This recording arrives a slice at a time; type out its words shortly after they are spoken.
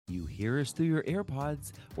hear us through your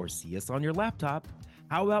AirPods or see us on your laptop,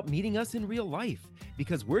 how about meeting us in real life?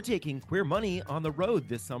 Because we're taking Queer Money on the road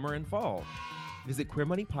this summer and fall. Visit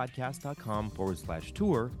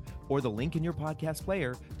queermoneypodcast.com/tour or the link in your podcast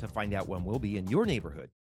player to find out when we'll be in your neighborhood.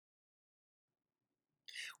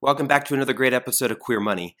 Welcome back to another great episode of Queer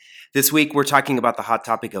Money. This week, we're talking about the hot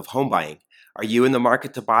topic of home buying. Are you in the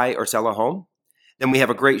market to buy or sell a home? Then we have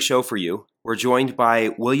a great show for you. We're joined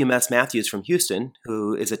by William S. Matthews from Houston,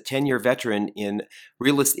 who is a 10-year veteran in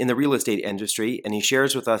the real estate industry, and he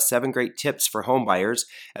shares with us 7 great tips for home buyers,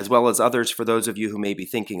 as well as others for those of you who may be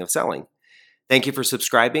thinking of selling. Thank you for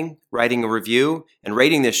subscribing, writing a review, and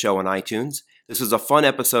rating this show on iTunes. This was a fun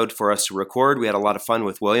episode for us to record. We had a lot of fun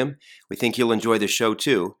with William. We think you'll enjoy the show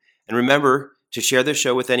too. And remember to share this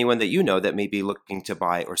show with anyone that you know that may be looking to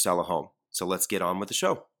buy or sell a home. So let's get on with the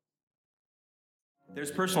show. There's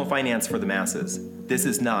personal finance for the masses. This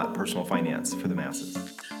is not personal finance for the masses.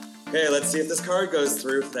 Okay, let's see if this card goes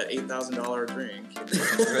through for that $8,000 drink.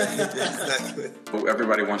 Exactly.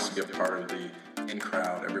 Everybody wants to be a part of the in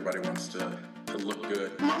crowd. Everybody wants to look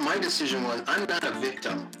good. My decision was, I'm not a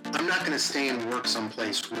victim. I'm not going to stay and work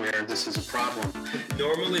someplace where this is a problem.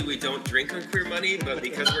 Normally we don't drink on Queer Money, but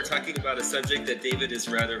because we're talking about a subject that David is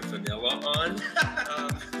rather vanilla on.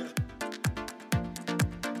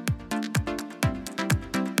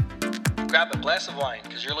 Grab a glass of wine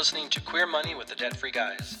because you're listening to Queer Money with the Debt-Free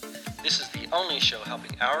Guys. This is the only show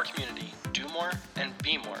helping our community do more and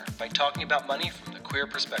be more by talking about money from the queer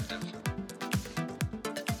perspective.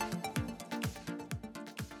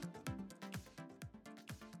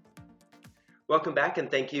 Welcome back, and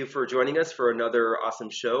thank you for joining us for another awesome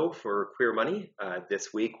show for Queer Money.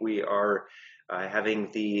 This week we are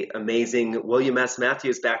having the amazing William S.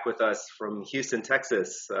 Matthews back with us from Houston,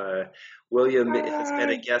 Texas. William has been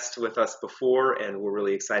a guest with us before, and we're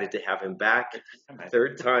really excited to have him back.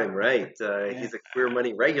 3rd time, right? He's a Queer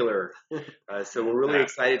Money regular. So we're really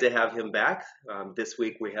excited to have him back. This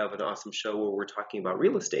week we have an awesome show where we're talking about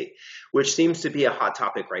real estate, which seems to be a hot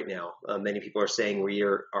topic right now. Many people are saying we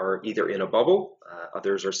are either in a bubble.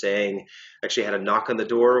 Others are saying, actually had a knock on the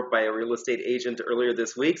door by a real estate agent earlier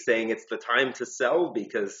this week saying it's the time to sell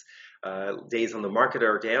because days on the market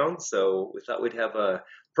are down. So we thought we'd have a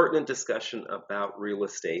pertinent discussion about real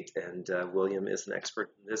estate, and William is an expert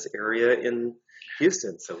in this area in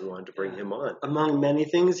Houston, so we wanted to bring him on. Among many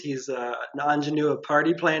things, he's an ingenue of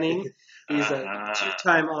party planning. He's a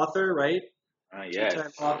 2-time author, right? Yes.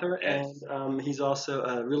 2-time author, yes. And he's also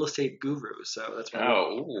a real estate guru. So that's why.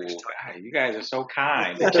 You guys are so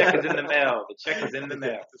kind. The check is in the mail. The check is in the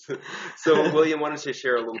mail. So, William, why don't you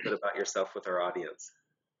share a little bit about yourself with our audience?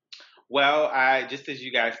 Well, just as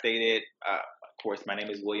you guys stated, of course, my name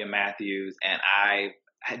is William Matthews, and I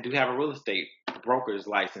do have a real estate broker's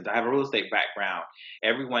license. I have a real estate background.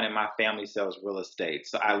 Everyone in my family sells real estate.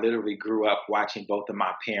 So I literally grew up watching both of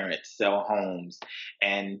my parents sell homes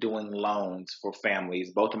and doing loans for families.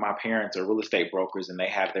 Both of my parents are real estate brokers, and they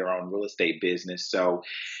have their own real estate business. So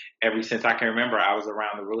ever since I can remember, I was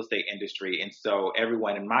around the real estate industry. And so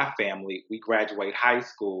everyone in my family, we graduate high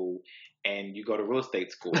school and you go to real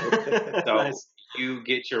estate school. So nice. You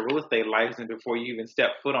get your real estate license before you even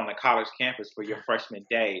step foot on the college campus for your freshman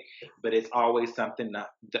day. But it's always something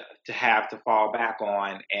to have to fall back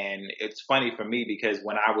on. And it's funny for me because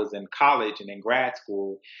when I was in college and in grad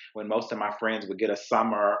school, when most of my friends would get a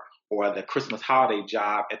summer or the Christmas holiday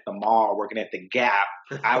job at the mall working at the Gap,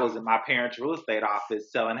 I was in my parents' real estate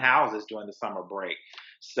office selling houses during the summer break.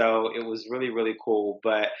 So it was really, really cool.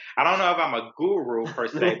 But I don't know if I'm a guru per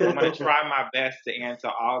se, but I'm going to try my best to answer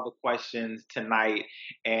all the questions tonight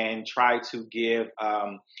and try to give,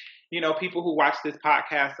 people who watch this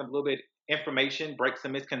podcast a little bit information, break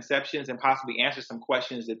some misconceptions, and possibly answer some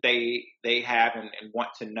questions that they have and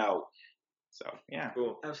want to know. So, yeah.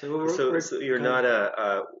 Cool. Absolutely. So you're not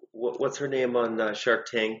what's her name on Shark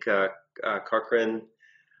Tank? Corcoran?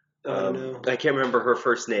 No. I can't remember her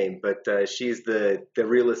first name, but she's the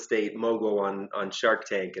real estate mogul on Shark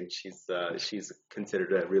Tank, and she's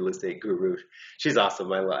considered a real estate guru. She's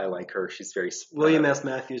awesome. I like her. She's very William S.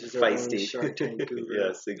 Matthews is our feisty. own Shark Tank guru.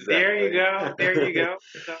 Yes, exactly. There you go.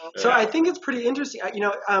 So I think it's pretty interesting.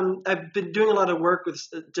 I've been doing a lot of work with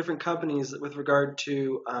different companies with regard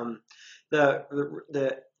to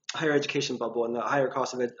the higher education bubble and the higher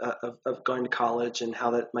cost of going to college and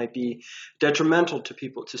how that might be detrimental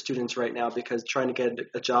to students right now because trying to get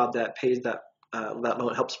a job that pays that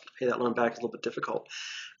loan helps pay that loan back is a little bit difficult.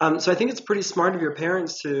 So I think it's pretty smart of your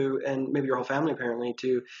parents and maybe your whole family apparently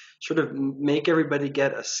to sort of make everybody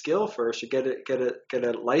get a skill first or get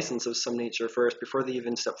a license of some nature first before they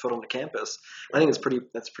even step foot on the campus. I think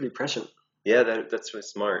that's pretty prescient. Yeah, that's really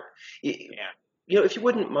smart. Yeah. If you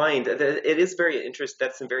wouldn't mind, it is very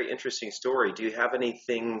that's a very interesting story. Do you have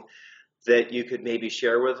anything that you could maybe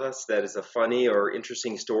share with us that is a funny or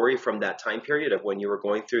interesting story from that time period of when you were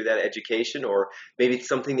going through that education, or maybe it's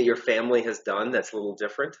something that your family has done that's a little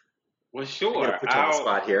different? Well, I'm going to sure. put you on the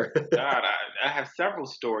spot here. God, I have several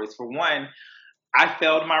stories. For one, I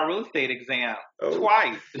failed my real estate exam Oh.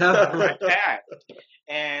 twice. I passed.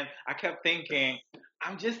 And I kept thinking,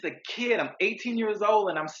 I'm just a kid. I'm 18 years old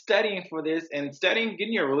and I'm studying for this, and getting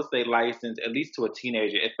your real estate license, at least to a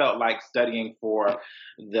teenager, it felt like studying for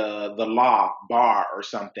the law bar or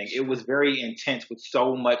something. It was very intense with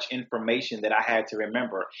so much information that I had to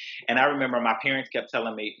remember. And I remember my parents kept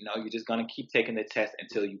telling me, no, you're just going to keep taking the test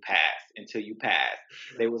until you pass.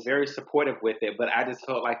 They were very supportive with it, but I just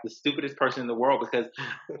felt like the stupidest person in the world, because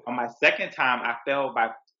on my second time, I failed by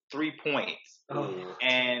 3 points.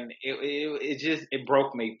 And it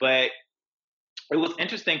broke me. But it was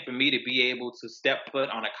interesting for me to be able to step foot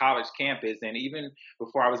on a college campus. And even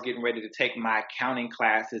before I was getting ready to take my accounting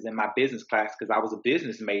classes and my business class, because I was a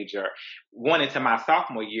business major, going into my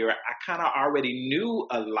sophomore year, I kind of already knew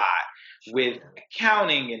a lot with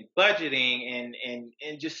accounting and budgeting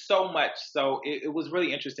and just so much. So it was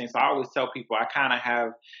really interesting. So I always tell people I kind of have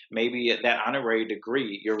maybe that honorary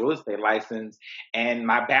degree, your real estate license, and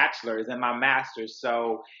my bachelor's and my master's.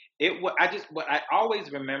 So I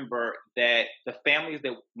always remember that the families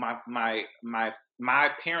that my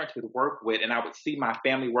parents would work with, and I would see my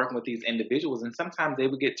family working with these individuals, and sometimes they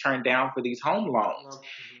would get turned down for these home loans.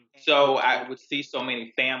 So I would see so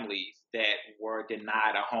many families that were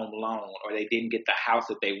denied a home loan, or they didn't get the house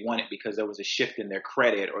that they wanted because there was a shift in their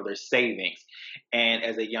credit or their savings. And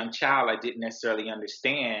as a young child, I didn't necessarily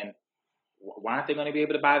understand, why aren't they going to be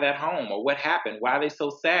able to buy that home, or what happened? Why are they so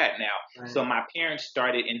sad now? Right. So my parents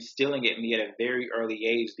started instilling at me at a very early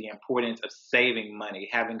age the importance of saving money,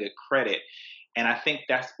 having good credit. And I think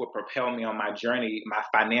that's what propelled me on my journey, my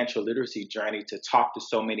financial literacy journey, to talk to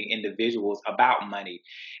so many individuals about money.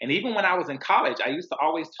 And even when I was in college, I used to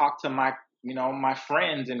always talk to my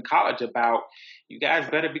friends in college about, you guys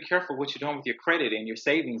better be careful what you're doing with your credit and your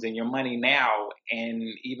savings and your money now. And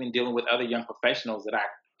even dealing with other young professionals that I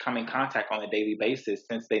come in contact on a daily basis,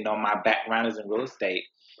 since they know my background is in real estate,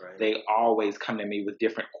 right, they always come to me with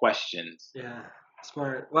different questions. Yeah.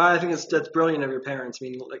 Smart. Well, I think that's brilliant of your parents. I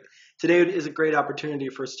mean, like, today is a great opportunity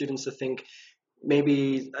for students to think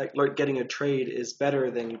maybe getting a trade is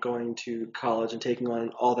better than going to college and taking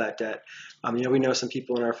on all that debt. We know some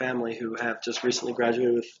people in our family who have just recently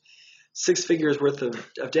graduated with 6 figures worth of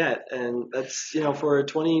debt, and that's, for a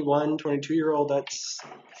 21, 22-year-old, that's,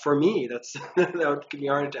 for me, that would give me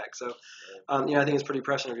a heart attack. So, I think it's pretty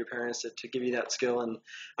prescient of your parents to give you that skill, and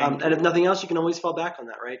if nothing else, you can always fall back on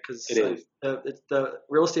that, right? Because the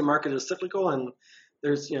real estate market is cyclical, and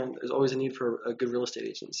there's always a need for a good real estate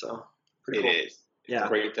agent. So, pretty cool. It is. Yeah.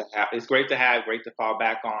 It's great to fall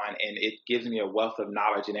back on, and it gives me a wealth of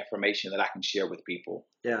knowledge and information that I can share with people.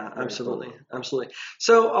 Yeah, absolutely.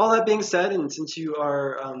 So, all that being said, and since you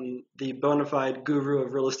are the bona fide guru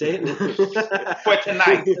of real estate for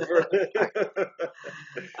tonight,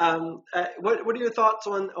 what are your thoughts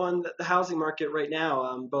on the housing market right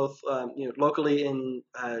now, both locally in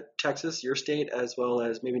Texas, your state, as well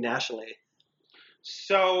as maybe nationally?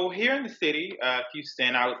 So here in the city,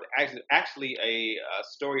 Houston, I was actually a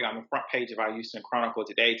story on the front page of our Houston Chronicle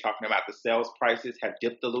today talking about the sales prices have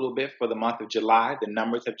dipped a little bit for the month of July. The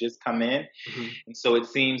numbers have just come in. Mm-hmm. And so it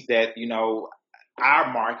seems that,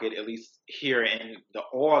 our market, at least here in the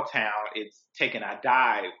oil town, it's taken a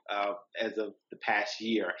dive as of the past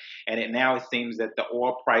year. And it seems that the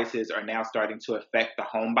oil prices are now starting to affect the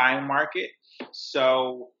home buying market.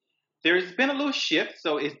 So there's been a little shift,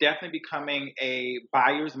 so it's definitely becoming a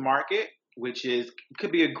buyer's market, which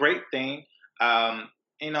could be a great thing.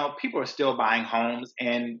 People are still buying homes,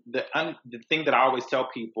 and the thing that I always tell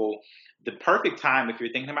people, the perfect time if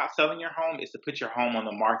you're thinking about selling your home is to put your home on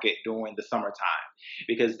the market during the summertime,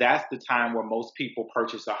 because that's the time where most people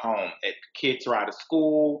purchase a home. If kids are out of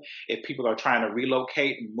school, if people are trying to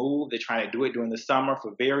relocate and move, they're trying to do it during the summer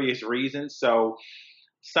for various reasons. So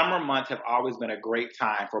summer months have always been a great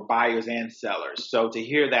time for buyers and sellers. So to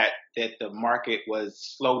hear that the market was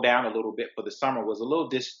slowed down a little bit for the summer was a little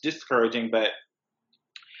discouraging, but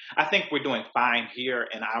I think we're doing fine here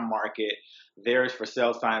in our market. There's for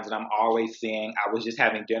sale signs that I'm always seeing. I was just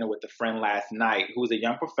having dinner with a friend last night who's a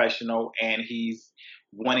young professional, and he's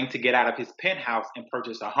wanting to get out of his penthouse and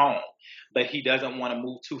purchase a home, but he doesn't want to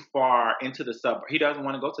move too far into the suburb. He doesn't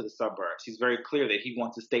want to go to the suburbs. He's very clear that he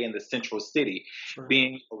wants to stay in the central city, sure,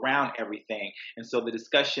 being around everything. And so the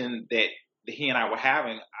discussion that that he and I were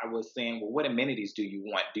having, I was saying, well, what amenities do you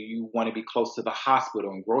want? Do you want to be close to the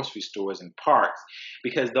hospital and grocery stores and parks?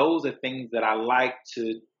 Because those are things that I like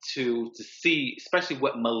to see, especially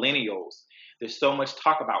what millennials. There's so much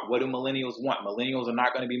talk about what do millennials want. Millennials are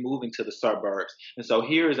not going to be moving to the suburbs. And so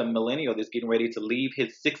here is a millennial that's getting ready to leave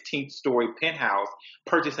his 16th story penthouse,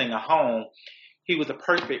 purchasing a home. He was a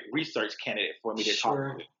perfect research candidate for me to talk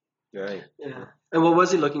to. Right. Yeah. And what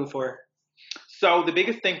was he looking for? So the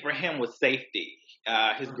biggest thing for him was safety.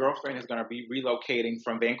 His girlfriend is going to be relocating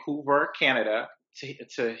from Vancouver, Canada,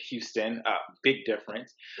 to Houston. Big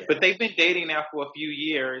difference. Yeah. But they've been dating now for a few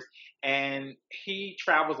years, and he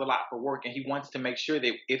travels a lot for work, and he wants to make sure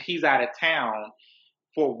that if he's out of town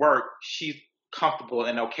for work, she's comfortable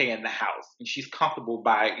and okay in the house. And she's comfortable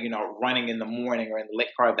by, running in the morning or in the late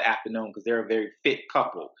part of the afternoon because they're a very fit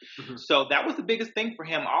couple. Mm-hmm. So that was the biggest thing for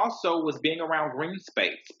him. Also was being around green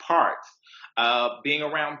space, parks, being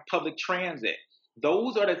around public transit.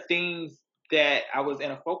 Those are the things that I was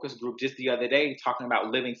in a focus group just the other day talking about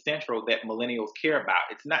living central that millennials care about.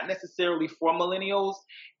 It's not necessarily for millennials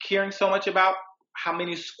caring so much about how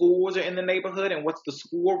many schools are in the neighborhood and what's the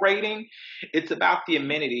school rating. It's about the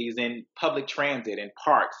amenities and public transit and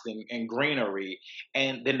parks and greenery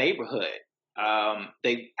and the neighborhood.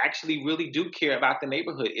 They actually really do care about the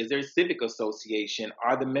neighborhood. Is there a civic association?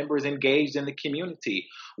 Are the members engaged in the community?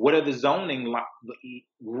 What are the zoning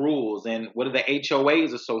rules and what are the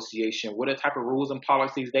HOAs association? What are the type of rules and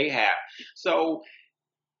policies they have? So,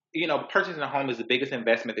 purchasing a home is the biggest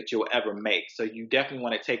investment that you'll ever make. So you definitely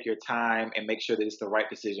want to take your time and make sure that it's the right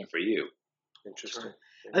decision for you. Interesting. Sure.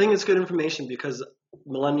 I think it's good information because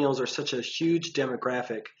millennials are such a huge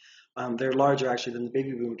demographic. They're larger actually than the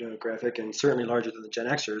baby boom demographic and certainly larger than the Gen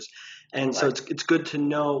Xers. And so it's good to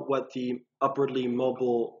know what the upwardly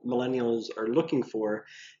mobile millennials are looking for.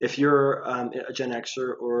 If you're a Gen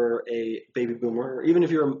Xer or a baby boomer, or even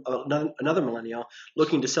if you're another millennial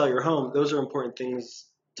looking to sell your home, those are important things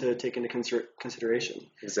to take into consideration.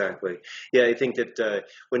 Exactly. Yeah, I think that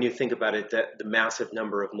when you think about it, that the massive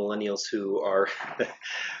number of millennials who are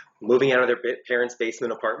moving out of their parents'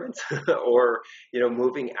 basement apartments or,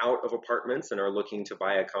 moving out of apartments and are looking to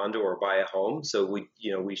buy a condo or buy a home. So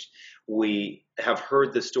we have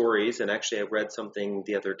heard the stories, and actually I read something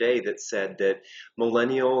the other day that said that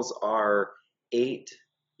millennials are 8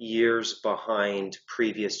 years behind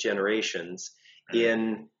previous generations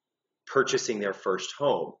in purchasing their first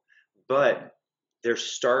home, but they're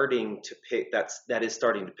starting to that is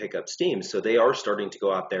starting to pick up steam. So they are starting to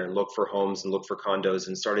go out there and look for homes and look for condos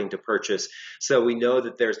and starting to purchase. So we know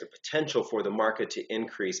that there's the potential for the market to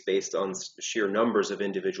increase based on sheer numbers of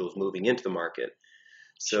individuals moving into the market.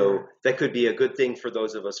 So Sure. That could be a good thing for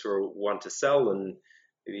those of us who want to sell, and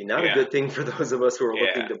maybe not a good thing for those of us who are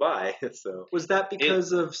looking to buy. So was that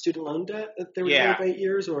because of student loan debt that they were doing for 8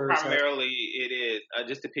 years, or primarily it is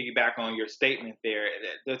just to piggyback on your statement there.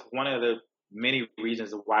 That's one of the many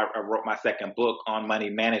reasons why I wrote my second book on money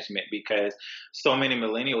management, because so many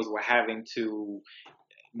millennials were having to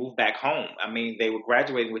move back home. I mean, they were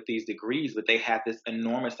graduating with these degrees, but they had this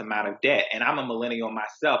enormous amount of debt. And I'm a millennial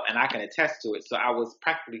myself, and I can attest to it. So I was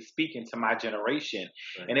practically speaking to my generation.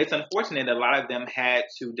 Right. And it's unfortunate that a lot of them had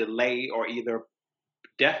to delay or either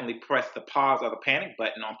definitely press the pause or the panic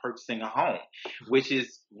button on purchasing a home, which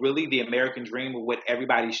is really the American dream of what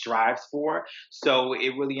everybody strives for. So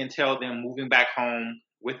it really entailed them moving back home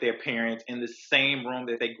with their parents in the same room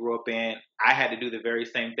that they grew up in. I had to do the very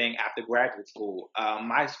same thing after graduate school.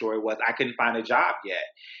 My story was I couldn't find a job yet.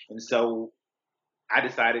 And so I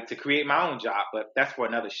decided to create my own job, but that's for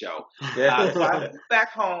another show. So I moved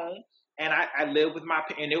back home. And I lived with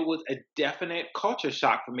and it was a definite culture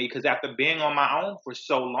shock for me, because after being on my own for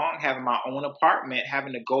so long, having my own apartment,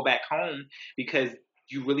 having to go back home because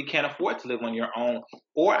you really can't afford to live on your own.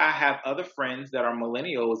 Or I have other friends that are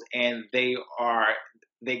millennials and they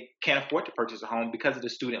can't afford to purchase a home because of the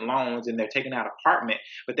student loans, and they're taking out an apartment,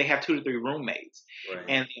 but they have 2 to 3 roommates. Right.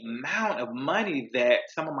 And the amount of money that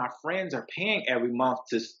some of my friends are paying every month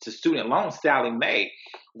to student loans, Sally Mae,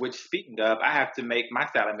 which, speaking of, I have to make my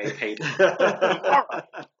Sally Mae payment tomorrow.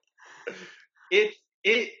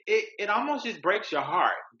 It almost just breaks your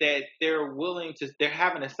heart that they're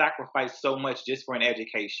having to sacrifice so much just for an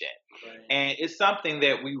education. Right. And it's something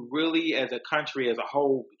that we really, as a country, as a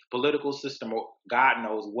whole political system, or God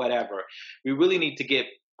knows whatever, we really need to get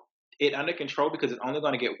it under control, because it's only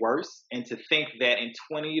going to get worse. And to think that in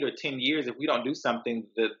 20 or 10 years, if we don't do something,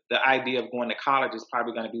 the idea of going to college is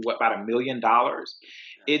probably going to be about $1 million.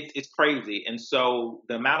 It's crazy. And so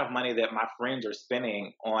the amount of money that my friends are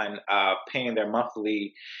spending on paying their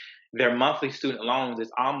monthly student loans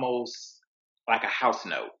is almost like a house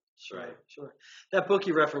note. Sure. That book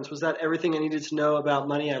you referenced, was that Everything I Needed to Know About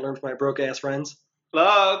Money I Learned from My Broke-Ass Friends?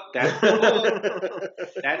 Plug. That's the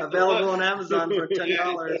book. That's available on Amazon for $10. There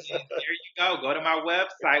you go. Go to my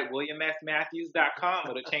website, williamsmatthews.com.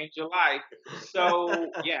 It'll change your life.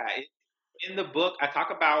 So, yeah, in the book, I talk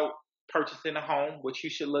about purchasing a home, what you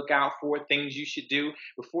should look out for, things you should do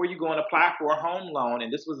before you go and apply for a home loan.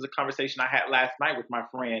 And this was a conversation I had last night with my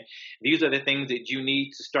friend. These are the things that you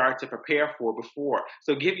need to start to prepare for before.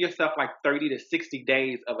 So give yourself like 30 to 60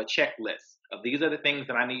 days of a checklist of these are the things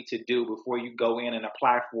that I need to do before you go in and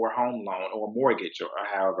apply for a home loan or a mortgage or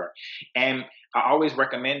however. And I always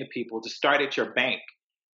recommend to people to start at your bank.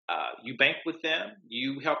 You bank with them,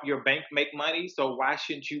 you help your bank make money, so why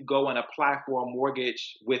shouldn't you go and apply for a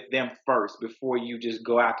mortgage with them first before you just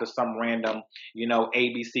go out to some random,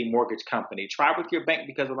 ABC mortgage company? Try with your bank,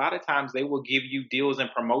 because a lot of times they will give you deals and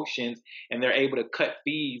promotions, and they're able to cut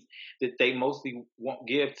fees that they mostly won't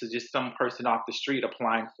give to just some person off the street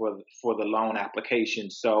applying for the loan application.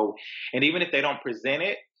 So, and even if they don't present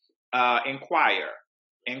it, inquire.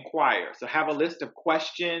 So have a list of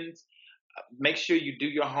questions. Make sure you do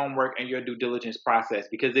your homework and your due diligence process,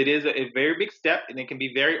 because it is a very big step and it can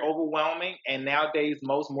be very overwhelming. And nowadays,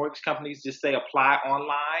 most mortgage companies just say apply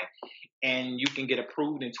online and you can get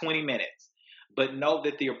approved in 20 minutes. But know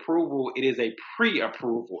that the approval, it is a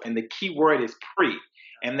pre-approval, and the key word is pre.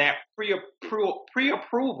 And that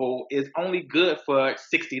pre-approval is only good for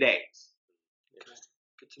 60 days.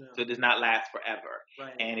 Good to know. So it does not last forever.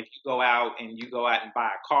 Right. And if you go out and buy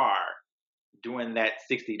a car, during that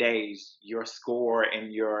 60 days, your score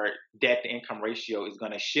and your debt to income ratio is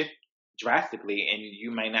going to shift drastically, and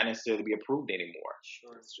you may not necessarily be approved anymore.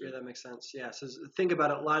 Sure. Yeah, that makes sense. Yeah. So think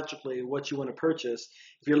about it logically, what you want to purchase.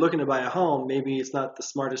 If you're looking to buy a home, maybe it's not the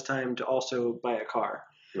smartest time to also buy a car.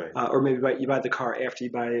 Right. Or maybe you buy the car after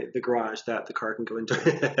you buy the garage that the car can go into.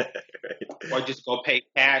 Right. Or just go pay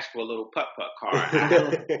cash for a little putt-putt car. I had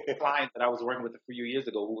a client that I was working with a few years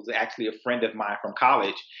ago who was actually a friend of mine from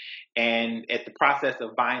college. And at the process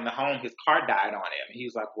of buying the home, his car died on him. He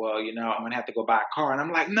was like, well, I'm going to have to go buy a car. And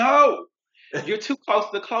I'm like, no, you're too close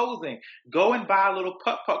to closing. Go and buy a little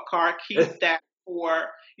putt-putt car, keep that for,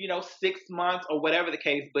 6 months or whatever the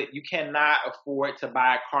case, but you cannot afford to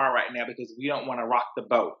buy a car right now because we don't want to rock the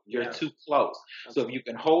boat. You're too close. So if you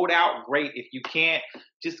can hold out, great. If you can't,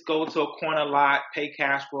 just go to a corner lot, pay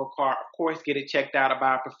cash for a car. Of course, get it checked out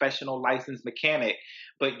by a professional licensed mechanic,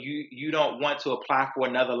 but you don't want to apply for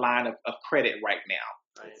another line of credit right now.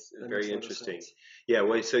 That's very interesting. Yeah,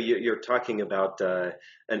 well, so you're talking about a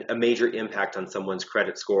major impact on someone's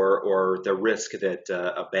credit score, or the risk that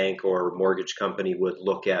a bank or mortgage company would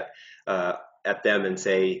look at them and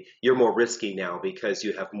say, you're more risky now because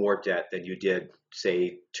you have more debt than you did,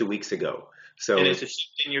 say, 2 weeks ago. So, and it's a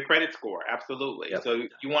shift in your credit score, absolutely. Yep. So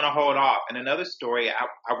you want to hold off. And another story,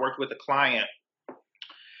 I worked with a client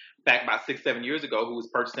back about 6-7 years ago who was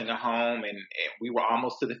purchasing a home, and we were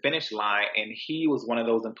almost to the finish line, and he was one of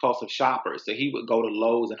those impulsive shoppers. So he would go to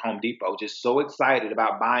Lowe's and Home Depot just so excited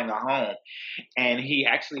about buying a home. And he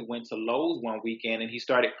actually went to Lowe's one weekend and he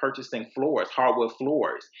started purchasing floors, hardwood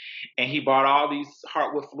floors. And he bought all these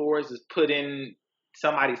hardwood floors, just put in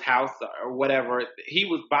somebody's house or whatever. He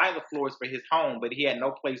was buying the floors for his home, but he had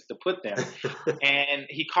no place to put them. And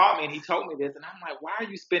he called me and he told me this, and I'm like, why are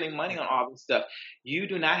you spending money on all this stuff? You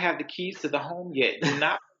do not have the keys to the home yet. Do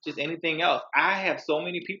not purchase anything else. I have so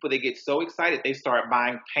many people that get so excited they start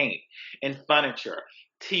buying paint and furniture,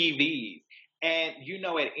 TVs. And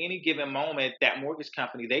at any given moment, that mortgage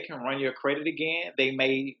company, they can run your credit again. They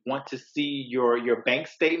may want to see your bank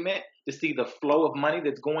statement to see the flow of money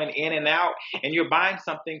that's going in and out. And you're buying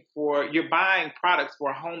products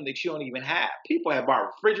for a home that you don't even have. People have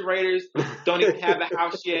bought refrigerators, don't even have the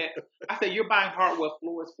house yet. I said, you're buying hardwood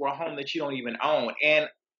floors for a home that you don't even own. And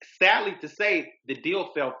sadly to say, the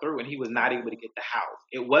deal fell through and he was not able to get the house.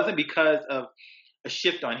 It wasn't because of a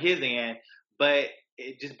shift on his end, but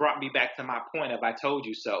it just brought me back to my point of I told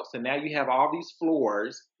you so. So now you have all these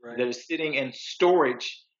floors that are sitting in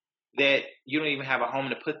storage that you don't even have a home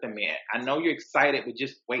to put them in. I know you're excited, but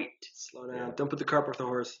just wait. Slow down. Yeah. Don't put the cart before the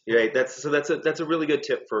horse. Right. That's a really good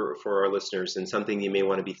tip for our listeners, and something you may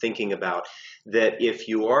want to be thinking about, that if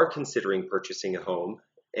you are considering purchasing a home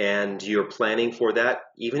and you're planning for that,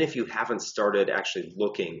 even if you haven't started actually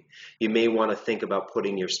looking, you may want to think about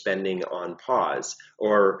putting your spending on pause,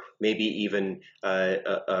 or maybe even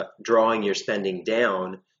drawing your spending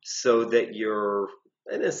down so that you're,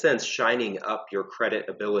 in a sense, shining up your credit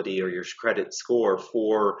ability or your credit score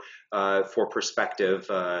for prospective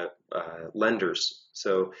lenders.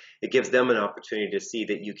 So it gives them an opportunity to see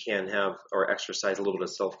that you can have or exercise a little bit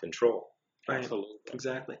of self-control. Right. Absolutely.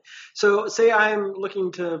 Exactly. So, say I'm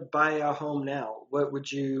looking to buy a home now. What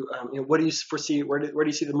would you, what do you foresee? Where do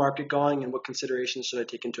you see the market going, and what considerations should I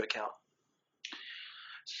take into account?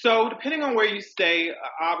 So, depending on where you stay,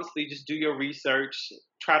 obviously just do your research.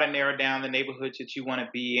 Try to narrow down the neighborhoods that you want to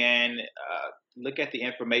be in. Look at the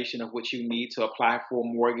information of what you need to apply for a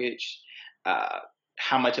mortgage.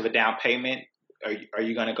 How much of a down payment? Are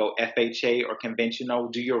you going to go FHA or conventional?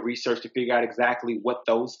 Do your research to figure out exactly what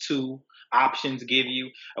those two options give you.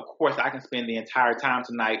 Of course, I can spend the entire time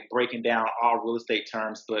tonight breaking down all real estate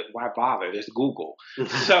terms, but why bother? There's Google.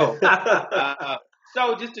 So,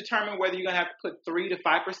 so just determine whether you're going to have to put 3 to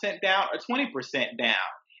 5% down or 20% down.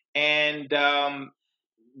 And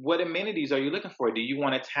what amenities are you looking for? Do you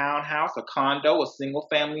want a townhouse, a condo, a single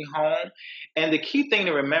family home? And the key thing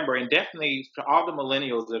to remember, and definitely for all the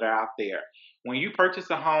millennials that are out there, when you purchase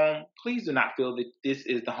a home, please do not feel that this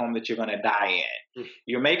is the home that you're going to die in.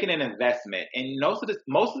 You're making an investment. And most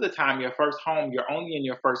of the time, your first home, you're only in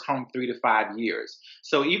your first home 3 to 5 years.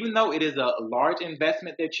 So even though it is a large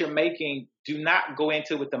investment that you're making, do not go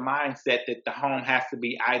into it with the mindset that the home has to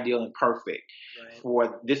be ideal and perfect. Right.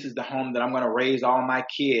 For this is the home that I'm going to raise all my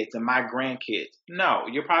kids and my grandkids. No,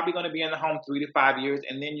 you're probably going to be in the home 3 to 5 years,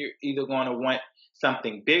 and then you're either going to want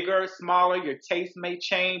something bigger, smaller. Your taste may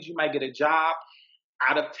change. You might get a job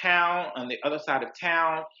out of town, on the other side of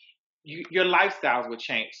town. Your lifestyles would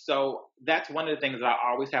change. So that's one of the things that I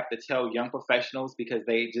always have to tell young professionals, because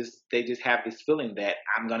they just have this feeling that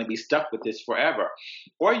I'm going to be stuck with this forever.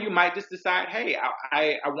 Or you might just decide, hey,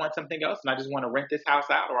 I want something else, and I just want to rent this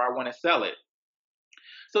house out, or I want to sell it.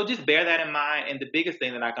 So just bear that in mind. And the biggest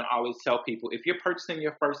thing that I can always tell people, if you're purchasing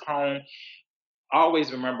your first home,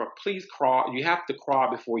 always remember, please crawl. You have to crawl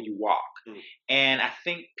before you walk. And I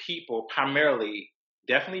think people primarily,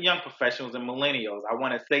 definitely young professionals and millennials, I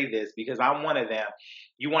want to say this because I'm one of them,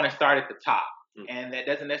 you want to start at the top. And that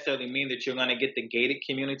doesn't necessarily mean that you're going to get the gated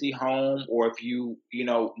community home, or if you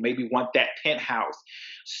maybe want that penthouse.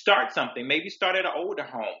 Start something. Maybe start at an older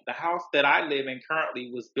home. The house that I live in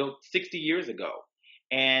currently was built 60 years ago.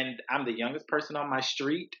 And I'm the youngest person on my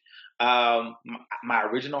street. My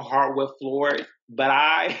original hardwood floors, but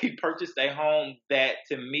I purchased a home that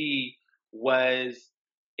to me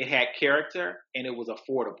it had character and it was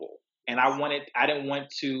affordable. And I didn't want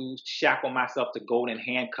to shackle myself to golden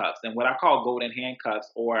handcuffs. And what I call golden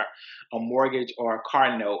handcuffs, or a mortgage or a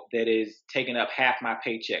car note that is taking up half my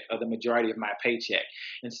paycheck or the majority of my paycheck.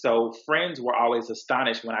 And so friends were always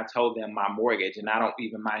astonished when I told them my mortgage. And I don't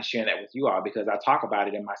even mind sharing that with you all because I talk about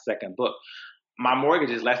it in my second book. My mortgage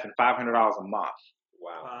is less than $500 a month.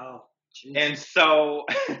 Wow. Jeez. And so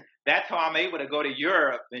that's how I'm able to go to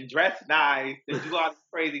Europe and dress nice and do all these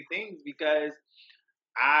crazy things, because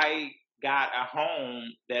I got a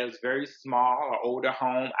home that was very small, an older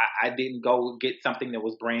home. I didn't go get something that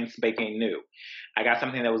was brand spanking new. I got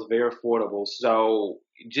something that was very affordable. So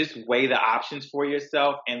just weigh the options for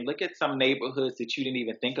yourself and look at some neighborhoods that you didn't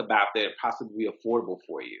even think about that are possibly affordable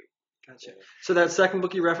for you. Gotcha. So that second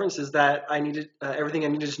book you referenced, is that I needed everything I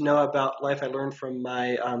needed to know about life I learned from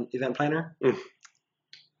my event planner?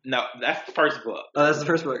 No, that's the first book. Oh, that's the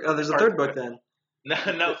first book. Oh, there's a third book then.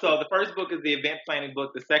 No. So the first book is the event planning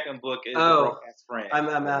book. The second book is the Broke-Ass Friend.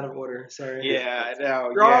 I'm out of order. Sorry. Yeah, no.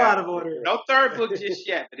 You're all out of order. No third book just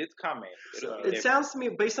yet, but it's coming. It sounds to me,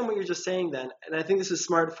 based on what you're just saying then, and I think this is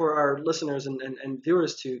smart for our listeners and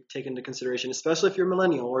viewers to take into consideration, especially if you're a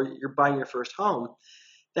millennial or you're buying your first home,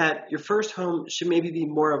 that your first home should maybe be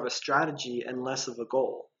more of a strategy and less of a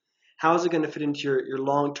goal. How is it going to fit into your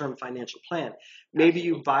long-term financial plan? Maybe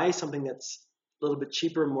you buy something that's a little bit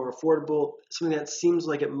cheaper, more affordable, something that seems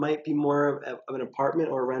like it might be more of an apartment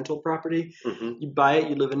or a rental property. You buy it,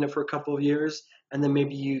 you live in it for a couple of years, and then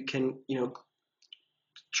maybe you can,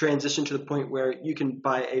 transition to the point where you can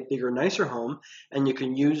buy a bigger, nicer home, and you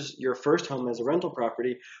can use your first home as a rental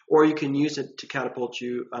property, or you can use it to catapult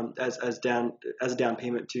you as a down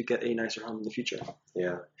payment to get a nicer home in the future.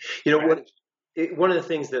 Yeah, one of the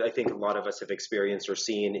things that I think a lot of us have experienced or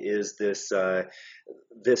seen is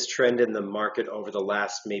this trend in the market over the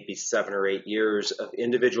last maybe 7 or 8 years of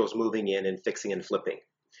individuals moving in and fixing and flipping,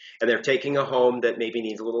 and they're taking a home that maybe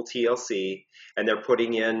needs a little TLC, and they're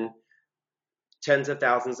putting in tens of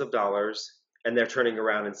thousands of dollars, and they're turning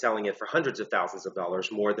around and selling it for hundreds of thousands of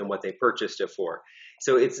dollars more than what they purchased it for.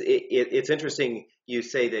 So it's interesting. You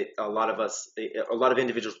say that a lot of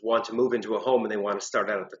individuals want to move into a home and they want to start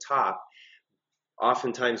out at the top.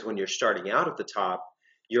 Oftentimes when you're starting out at the top,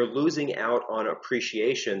 you're losing out on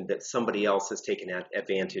appreciation that somebody else has taken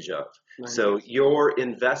advantage of. Right. So your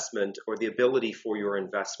investment, or the ability for your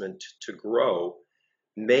investment to grow,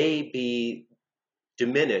 may be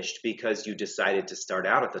diminished because you decided to start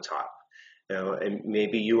out at the top. And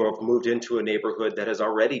maybe you have moved into a neighborhood that has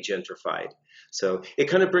already gentrified. So it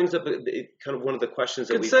kind of brings up kind of one of the questions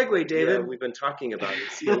that Good segue, David. we've been talking about.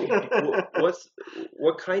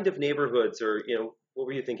 What kind of neighborhoods, or what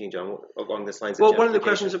were you thinking, John, along this lines? Well, one of the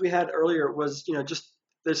questions that we had earlier was, just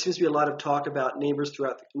there seems to be a lot of talk about neighborhoods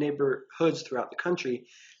throughout the country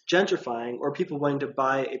gentrifying, or people wanting to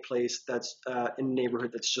buy a place that's in a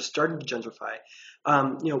neighborhood that's just starting to gentrify.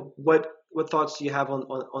 What thoughts do you have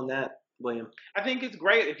on that, William? I think it's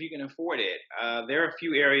great if you can afford it. There are a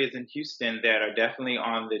few areas in Houston that are definitely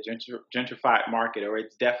on the gentrified market, or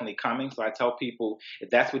it's definitely coming. So I tell people, if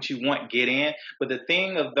that's what you want, get in. But the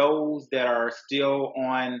thing of those that are still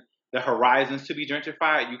on the horizons to be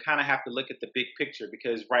gentrified, you kind of have to look at the big picture,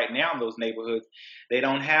 because right now in those neighborhoods, they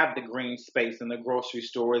don't have the green space and the grocery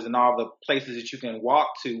stores and all the places that you can walk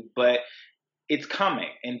to, but it's coming.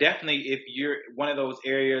 And definitely if you're one of those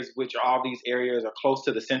areas, which all these areas are close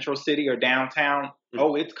to the central city or downtown,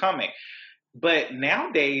 it's coming. But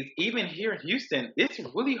nowadays, even here in Houston, it's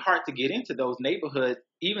really hard to get into those neighborhoods,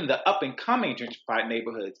 even the up-and-coming gentrified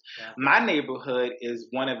neighborhoods. Yeah. My neighborhood is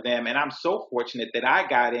one of them, and I'm so fortunate that I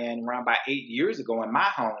got in around about 8 years ago in my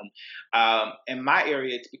home. In my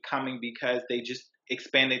area, it's becoming because they just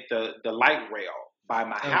expanded the light rail by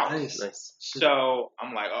my house. Nice. So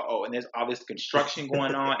I'm like, and there's all this construction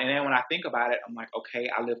going on. And then when I think about it, I'm like, okay,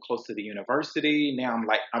 I live close to the university. Now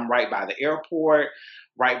I'm right by the airport,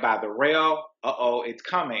 right by the rail. It's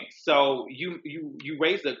coming. So you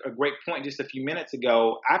raised a great point just a few minutes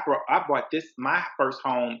ago. I bought my first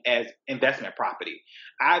home as investment property.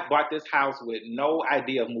 I bought this house with no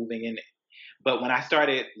idea of moving in it. But when I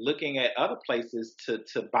started looking at other places to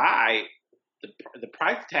buy, the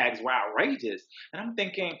price tags were outrageous. And I'm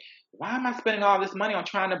thinking, why am I spending all this money on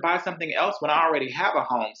trying to buy something else when I already have a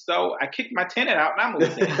home? So I kicked my tenant out and I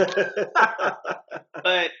moved in.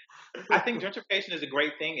 But I think gentrification is a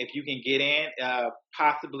great thing if you can get in.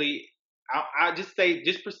 Possibly, I'll just say,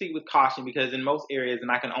 just proceed with caution, because in most areas,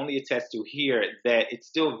 and I can only attest to here, that it's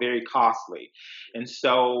still very costly. And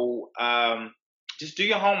so just do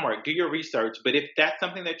your homework, do your research. But if that's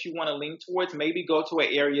something that you want to lean towards, maybe go to an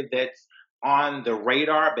area that's on the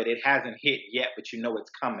radar, but it hasn't hit yet, but you know it's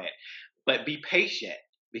coming. But be patient,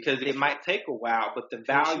 because it might take a while, but the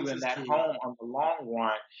value in that home on the long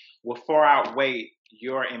run will far outweigh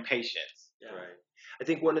your impatience. Yeah. Right. I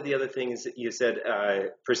think one of the other things that you said,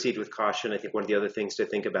 proceed with caution. I think one of the other things to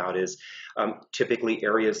think about is typically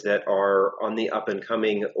areas that are on the up and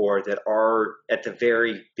coming, or that are at the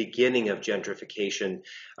very beginning of gentrification.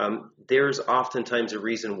 There's oftentimes a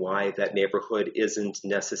reason why that neighborhood isn't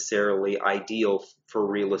necessarily ideal for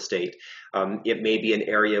real estate. It may be an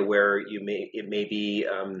area where it may be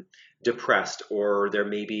depressed, or there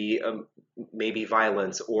may be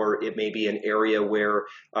violence, or it may be an area where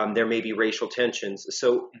there may be racial tensions.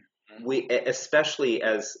 So we, especially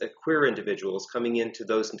as queer individuals coming into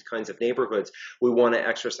those kinds of neighborhoods, we want to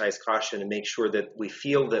exercise caution and make sure that we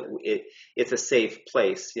feel that it's a safe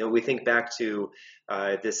place. We think back to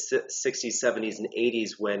the 60s, 70s, and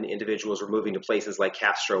 80s when individuals were moving to places like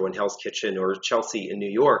Castro and Hell's Kitchen or Chelsea in New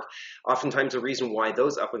York. Oftentimes the reason why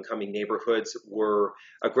those up-and-coming neighborhoods were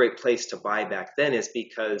a great place to buy back then is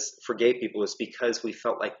because, for gay people, is because we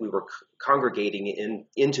felt like we were congregating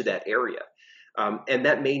into that area. And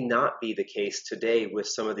that may not be the case today with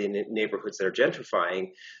some of the neighborhoods that are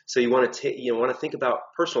gentrifying. So you want to think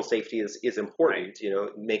about personal safety is important.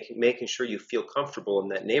 Making sure you feel comfortable in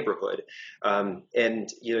that neighborhood.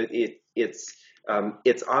 It's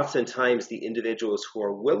oftentimes the individuals who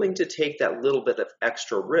are willing to take that little bit of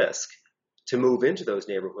extra risk to move into those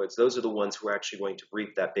neighborhoods. Those are the ones who are actually going to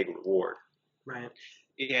reap that big reward. Right.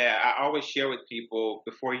 Yeah, I always share with people,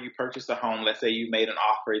 before you purchase a home, let's say you made an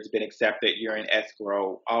offer, it's been accepted, you're in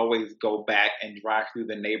escrow, always go back and drive through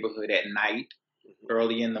the neighborhood at night,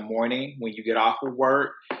 early in the morning, when you get off of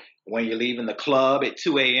work, when you're leaving the club at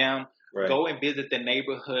 2 a.m. Right. Go and visit the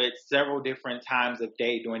neighborhood several different times of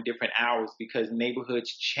day during different hours, because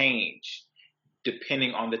neighborhoods change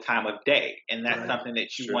depending on the time of day. And that's something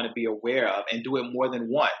that you want to be aware of, and do it more than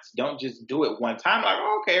once. Don't just do it one time like,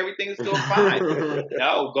 okay, everything is still fine.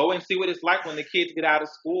 No, go and see what it's like when the kids get out of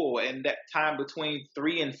school, and that time between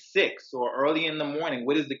 3 and 6 or early in the morning.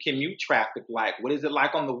 What is the commute traffic like? What is it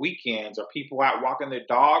like on the weekends? Are people out walking their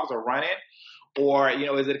dogs or running? Or,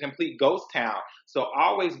 is it a complete ghost town? So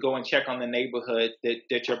always go and check on the neighborhood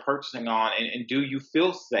that you're purchasing on, and do you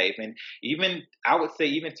feel safe? And even, I would say,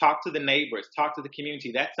 even talk to the neighbors, talk to the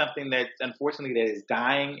community. That's something that unfortunately that is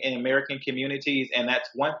dying in American communities. And that's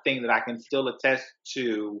one thing that I can still attest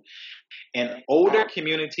to. In older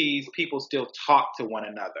communities, people still talk to one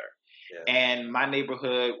another. Yeah. And my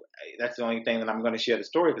neighborhood, that's the only thing that I'm going to share the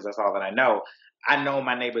story, because that's all that I know. I know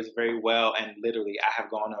my neighbors very well, and literally I have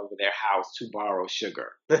gone over their house to borrow sugar.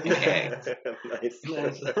 Okay. Nice.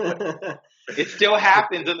 It still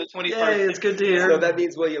happens in the 21st century. It's good to hear. So that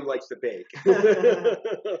means William likes to bake. Oh,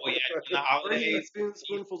 yeah. In the holidays.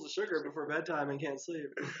 Spoonfuls of sugar before bedtime and can't sleep.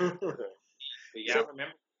 But yeah, I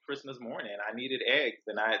remember Christmas morning, I needed eggs,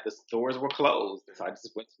 and the stores were closed, so I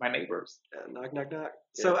just went to my neighbors. Knock, knock, knock.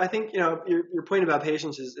 Yeah. So I think your point about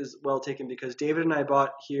patience is well taken, because David and I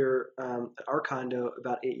bought here our condo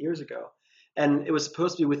about 8 years ago, and it was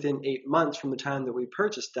supposed to be within 8 months from the time that we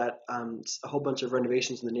purchased that. A whole bunch of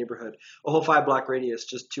renovations in the neighborhood, a whole 5-block radius,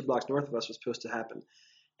 just 2 blocks north of us, was supposed to happen,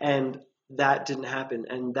 and that didn't happen,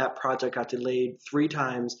 and that project got delayed 3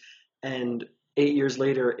 times, and 8 years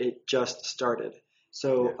later it just started.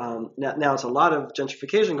 So now it's a lot of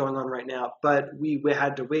gentrification going on right now, but we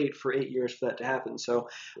had to wait for 8 years for that to happen. So,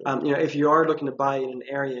 if you are looking to buy in an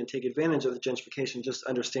area and take advantage of the gentrification, just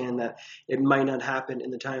understand that it might not happen in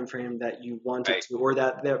the time frame that you want it to, or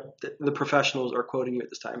that the professionals are quoting you at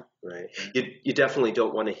this time. Right. You definitely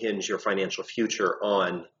don't want to hinge your financial future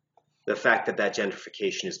on the fact that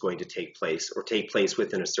gentrification is going to take place, or take place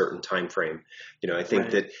within a certain time frame. I think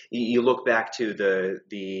that you look back to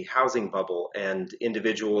the housing bubble, and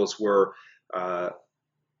individuals were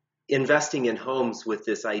investing in homes with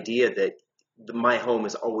this idea that my home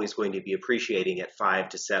is always going to be appreciating at 5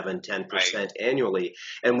 to 7, 10% annually.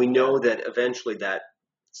 And we know that eventually that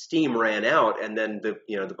steam ran out, and then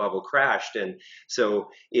the bubble crashed. And so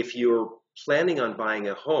if you're planning on buying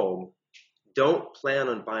a home, don't plan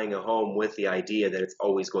on buying a home with the idea that it's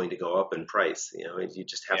always going to go up in price. You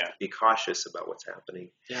just have to be cautious about what's happening.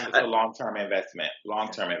 Yeah, it's a long-term investment.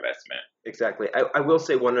 Exactly. I will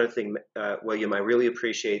say one other thing, William. I really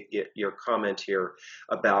appreciate your comment here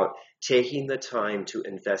about taking the time to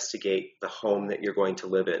investigate the home that you're going to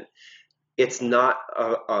live in. It's not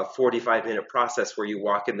a 45-minute process where you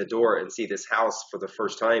walk in the door and see this house for the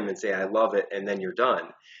first time and say, I love it, and then you're done.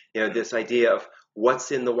 This idea of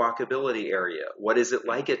what's in the walkability area. What is it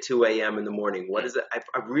like at 2 a.m. in the morning? What is it?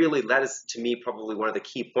 That is, to me, probably one of the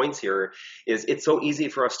key points here is it's so easy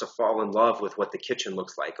for us to fall in love with what the kitchen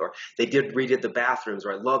looks like, or they redid the bathrooms,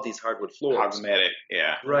 or I love these hardwood floors. Cosmetic,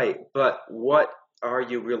 yeah. Right. But what are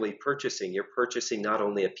you really purchasing? You're purchasing not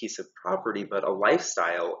only a piece of property, but a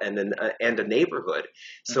lifestyle and a neighborhood.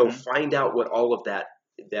 So find out what all of that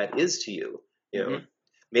is to you.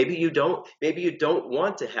 Maybe you don't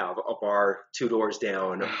want to have a bar 2 doors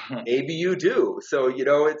down. Maybe you do. So,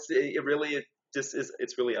 it's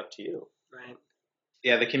really up to you. Right.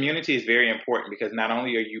 Yeah, the community is very important, because not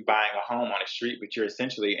only are you buying a home on a street, but you're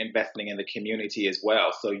essentially investing in the community as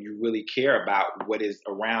well. So you really care about what is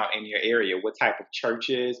around in your area, what type of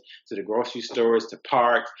churches, to the grocery stores, to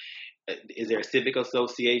parks. Is there a civic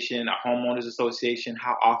association, a homeowners association?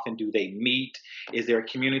 How often do they meet? Is there a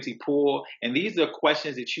community pool? And these are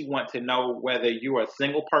questions that you want to know, whether you are a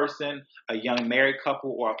single person, a young married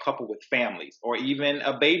couple, or a couple with families, or even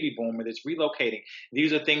a baby boomer that's relocating.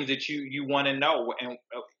 These are things that you want to know. And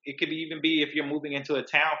it could even be if you're moving into a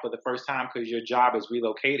town for the first time because your job has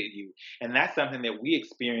relocated you. And that's something that we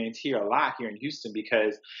experience here a lot here in Houston,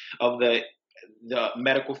 because of the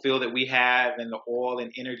medical field that we have, and the oil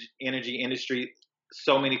and energy industry.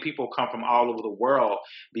 So many people come from all over the world,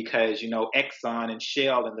 because, Exxon and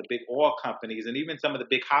Shell and the big oil companies, and even some of the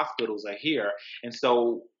big hospitals are here. And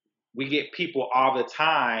so we get people all the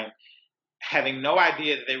time having no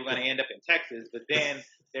idea that they were going to end up in Texas, but then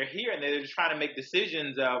they're here and they're just trying to make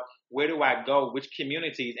decisions of, where do I go, which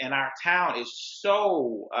communities? And our town is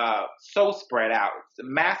so spread out. It's a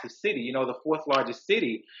massive city, the 4th largest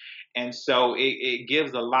city. And so it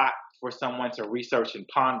gives a lot for someone to research and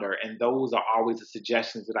ponder. And those are always the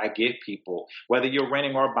suggestions that I give people, whether you're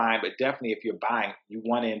renting or buying, but definitely if you're buying, you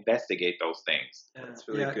want to investigate those things. That's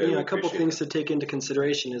really good. A couple things to take into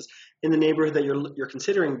consideration is, in the neighborhood that you're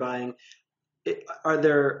considering buying, are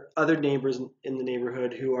there other neighbors in the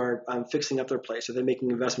neighborhood who are fixing up their place? Are they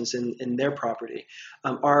making investments in their property?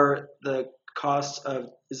 Is the cost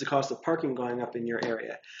of parking going up in your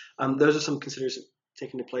area? Those are some considerations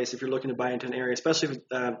taking place if you're looking to buy into an area, especially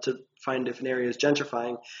to find if an area is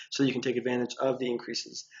gentrifying, so you can take advantage of the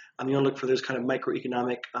increases. You want to look for those kind of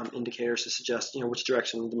microeconomic indicators to suggest which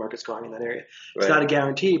direction the market's going in that area. It's not a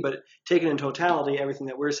guarantee, but taken in totality, everything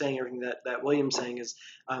that we're saying, everything that William's saying is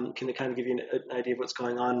can kind of give you an idea of what's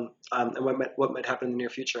going on and what might happen in the near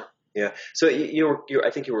future. Yeah. So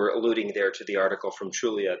I think you were alluding there to the article from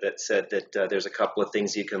Trulia that said that there's a couple of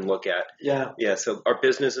things you can look at. Yeah. Yeah. So are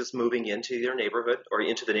businesses moving into your neighborhood or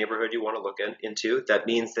into the neighborhood you want to look into? That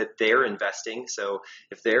means that they're investing. So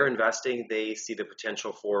if they're investing, they see the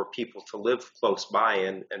potential for people to live close by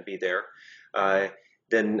and be there.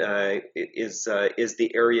 Then is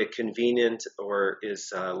the area convenient, or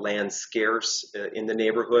is land scarce in the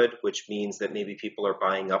neighborhood, which means that maybe people are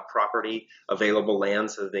buying up property, available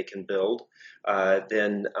land, so that they can build.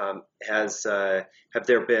 Then have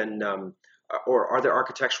there been or are there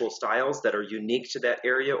architectural styles that are unique to that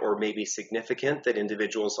area or maybe significant that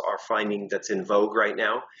individuals are finding that's in vogue right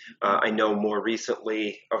now? I know more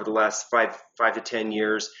recently, over the last 5 to 10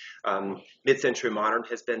 years, mid-century modern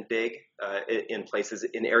has been big in places,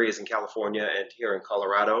 in areas in California and here in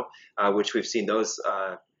Colorado, which we've seen those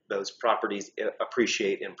properties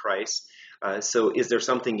appreciate in price. So is there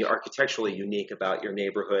something architecturally unique about your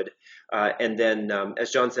neighborhood? And then, as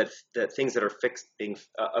John said, that things that are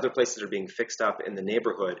other places that are being fixed up in the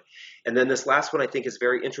neighborhood. And then this last one I think is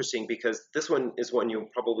very interesting, because this one is one you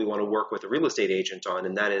probably want to work with a real estate agent on,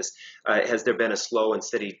 and that is, has there been a slow and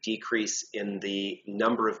steady decrease in the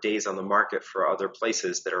number of days on the market for other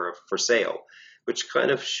places that are for sale, which kind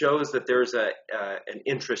of shows that there's an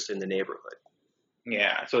interest in the neighborhood.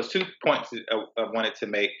 Yeah, so it's 2 points I wanted to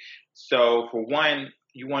make. So for one,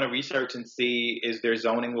 you want to research and see, is there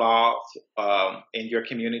zoning laws in your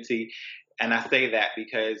community? And I say that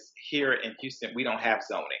because here in Houston, we don't have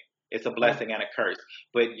zoning. It's a blessing and a curse.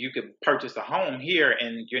 But you could purchase a home here,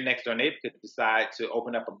 and your next door neighbor could decide to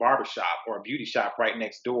open up a barbershop or a beauty shop right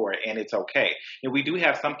next door, and it's okay. And we do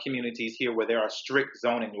have some communities here where there are strict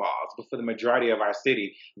zoning laws, but for the majority of our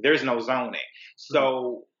city, there's no zoning.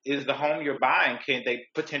 So is the home you're buying, can they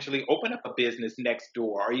potentially open up a business next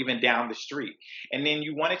door or even down the street? And then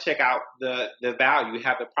you want to check out the value.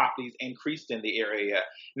 Have the properties increased in the area?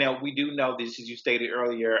 Now, we do know this, as you stated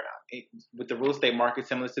earlier, with the real estate market,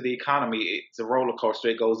 similar to the economy, it's a roller coaster.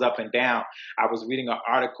 It goes up and down. I was reading an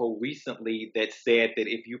article recently that said that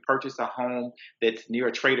if you purchase a home that's near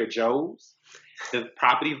a Trader Joe's, the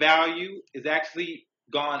property value is actually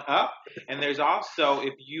gone up. And there's also,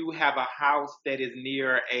 if you have a house that is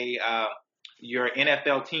near your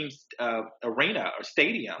NFL team's arena or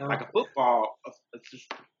stadium, like a football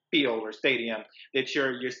field or stadium that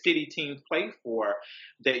your city teams play for,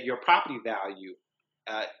 that your property value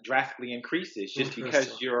drastically increases just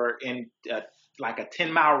because you're in like a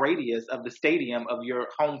 10-mile radius of the stadium of your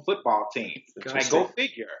home football team. Like, go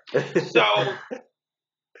figure. So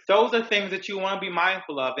those are things that you want to be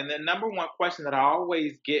mindful of. And the number one question that I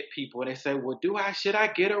always get people, they say, well, should I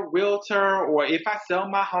get a realtor? Or if I sell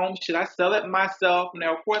my home, should I sell it myself?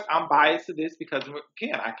 Now, of course, I'm biased to this because,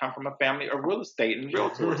 again, I come from a family of real estate and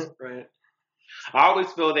realtors. Right. I always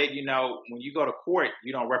feel that, when you go to court,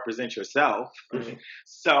 you don't represent yourself. Mm-hmm.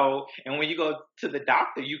 So, and when you go to the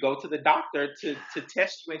doctor, you go to the doctor to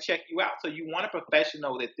test you and check you out. So you want a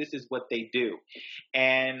professional that this is what they do.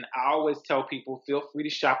 And I always tell people, feel free to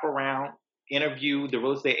shop around, interview the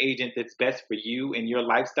real estate agent that's best for you and your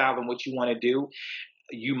lifestyle and what you want to do.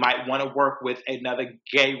 You might want to work with another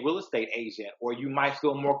gay real estate agent, or you might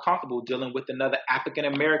feel more comfortable dealing with another African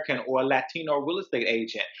American or Latino real estate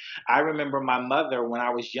agent. I remember my mother, when I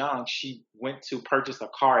was young, she went to purchase a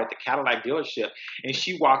car at the Cadillac dealership, and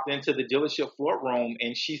she walked into the dealership floor room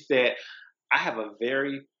and she said, I have a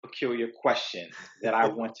very peculiar question that I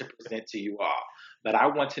want to present to you all, but I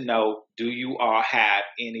want to know, do you all have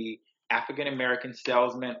any African American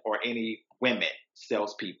salesmen or any women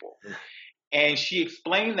salespeople? And she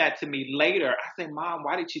explained that to me later. I said, Mom,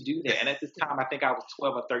 why did you do that? And at this time, I think I was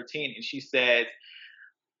 12 or 13. And she said,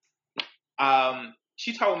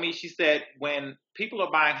 she told me, she said, when people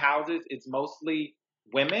are buying houses, it's mostly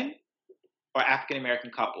women or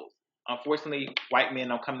African-American couples. Unfortunately, white men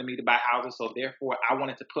don't come to me to buy houses. So therefore, I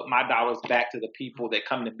wanted to put my dollars back to the people that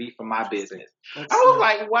come to me for my business. I was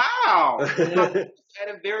like, wow. At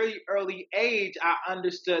a very early age, I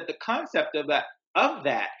understood the concept of that.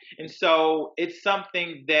 And so it's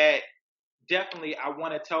something that definitely, I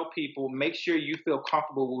want to tell people, make sure you feel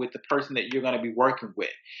comfortable with the person that you're going to be working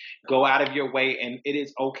with. Go out of your way, and it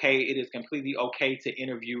is okay. It is completely okay to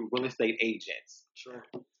interview real estate agents. Sure.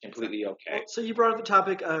 Completely okay. Well, so you brought up the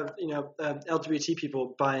topic of LGBT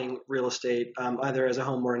people buying real estate, either as a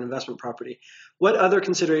home or an investment property. What other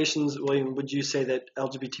considerations, William, would you say that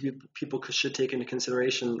LGBT people should take into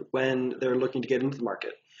consideration when they're looking to get into the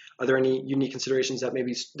market? Are there any unique considerations that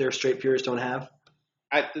maybe their straight peers don't have?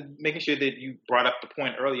 Making sure that you brought up the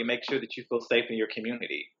point earlier, make sure that you feel safe in your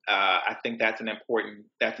community. I think that's an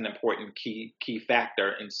important key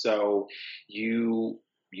factor. And so you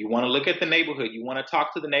want to look at the neighborhood. You want to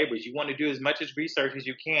talk to the neighbors. You want to do as much as research as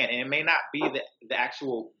you can. And it may not be the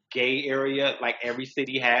actual gay area like every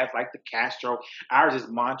city has, like the Castro. Ours is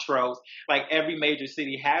Montrose. Like every major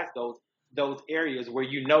city has those areas where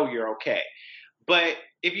you know you're okay. But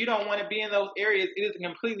if you don't want to be in those areas, it is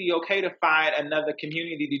completely okay to find another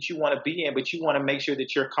community that you want to be in, but you want to make sure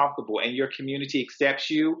that you're comfortable and your community accepts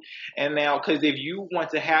you. And now, because if you want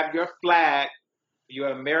to have your flag, your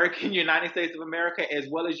American, United States of America, as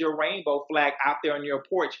well as your rainbow flag out there on your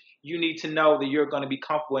porch, you need to know that you're going to be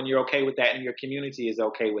comfortable and you're okay with that and your community is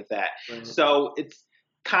okay with that. Right. So it's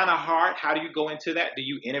kind of hard. How do you go into that? Do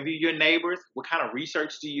you interview your neighbors? What kind of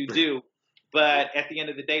research do you do? But at the end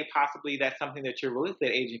of the day, possibly that's something that your real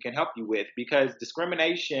estate agent can help you with, because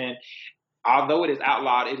discrimination, although it is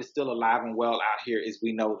outlawed, it is still alive and well out here, as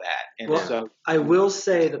we know that. And so I will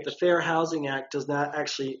say that the Fair Housing Act does not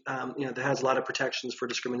actually, that has a lot of protections for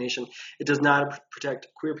discrimination. It does not protect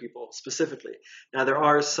queer people specifically. Now, there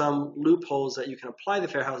are some loopholes that you can apply the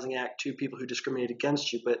Fair Housing Act to people who discriminate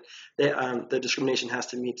against you, but the discrimination has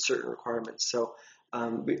to meet certain requirements. So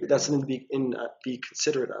that's something to be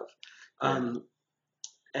considerate of.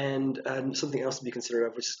 And something else to be considerate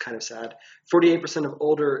of, which is kind of sad. 48% of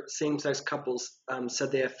older same-sex couples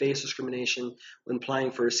said they have faced discrimination when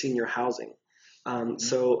applying for senior housing.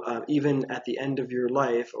 So even at the end of your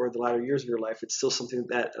life or the latter years of your life, it's still something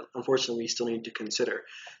that unfortunately we still need to consider.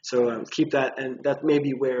 So keep that, and that may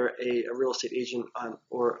be where a real estate agent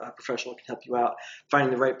or a professional can help you out,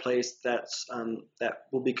 finding the right place that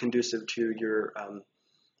will be conducive to your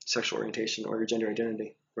sexual orientation or your gender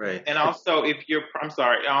identity. Right. And also, if you're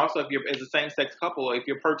as a same-sex couple, if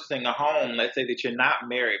you're purchasing a home, let's say that you're not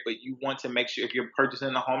married, but you want to make sure, if you're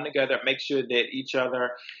purchasing a home together, make sure that each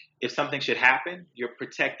other, if something should happen, you're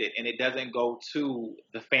protected and it doesn't go to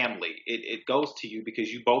the family. It goes to you because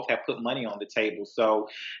you both have put money on the table. So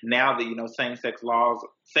now that,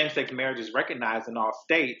 same-sex marriage is recognized in all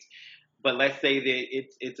states. But let's say that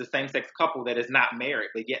it's a same-sex couple that is not married,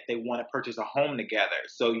 but yet they want to purchase a home together.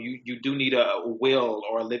 So you do need a will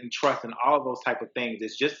or a living trust and all of those type of things.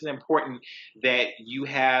 It's just as important that you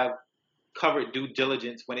have covered due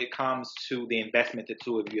diligence when it comes to the investment the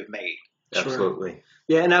two of you have made. Absolutely. Sure.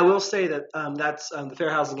 Yeah, and I will say that that's the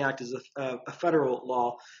Fair Housing Act is a federal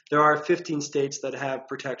law. There are 15 states that have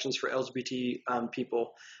protections for LGBT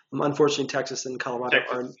people. Unfortunately, Texas and Colorado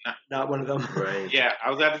are not one of them. Right. Yeah, I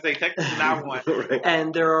was about to say Texas is not one. Right.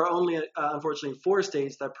 And there are only, unfortunately, 4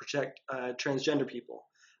 states that protect transgender people.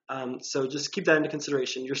 So just keep that into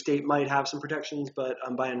consideration. Your state might have some protections, but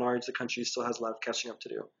by and large, the country still has a lot of catching up to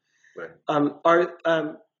do. Right.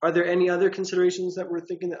 Are there any other considerations that we're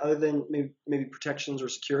thinking other than maybe protections or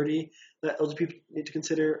security that LGBT people need to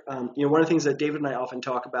consider? One of the things that David and I often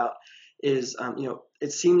talk about is,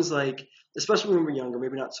 it seems like, especially when we were younger,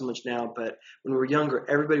 maybe not so much now, but when we were younger,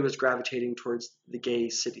 everybody was gravitating towards the gay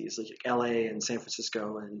cities like LA and San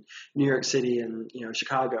Francisco and New York City and,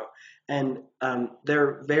 Chicago. And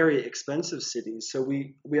they're very expensive cities. So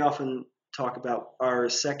we often talk about our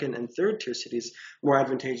second and third tier cities more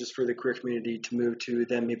advantageous for the queer community to move to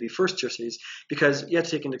than maybe first tier cities, because you have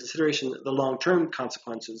to take into consideration the long-term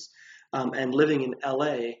consequences, and living in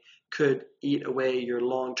LA could eat away your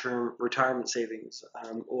long-term retirement savings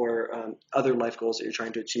or other life goals that you're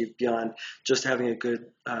trying to achieve beyond just having a good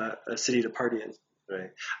a city to party in.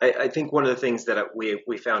 Right. I think one of the things that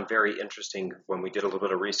we found very interesting when we did a little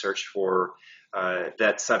bit of research for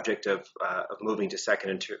that subject of moving to second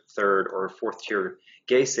and third or fourth tier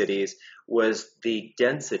gay cities was the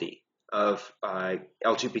density of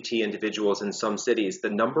LGBT individuals in some cities.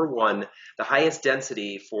 The highest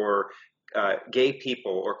density for gay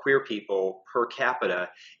people or queer people per capita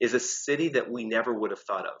is a city that we never would have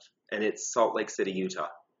thought of, and it's Salt Lake City, Utah.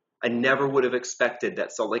 I never would have expected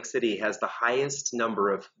that Salt Lake City has the highest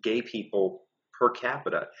number of gay people per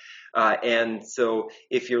capita. And so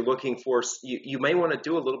if you're looking for, you may want to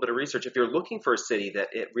do a little bit of research. If you're looking for a city that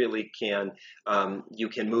it really can, you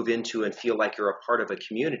can move into and feel like you're a part of a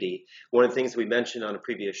community. One of the things we mentioned on a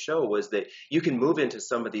previous show was that you can move into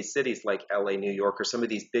some of these cities like LA, New York, or some of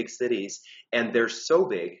these big cities, and they're so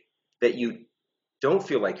big that you don't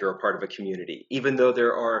feel like you're a part of a community, even though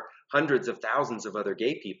there are hundreds of thousands of other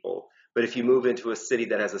gay people. But if you move into a city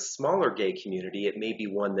that has a smaller gay community, it may be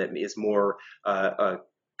one that is more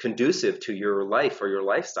conducive to your life or your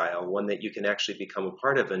lifestyle, one that you can actually become a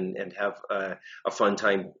part of and have a fun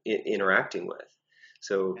time interacting with.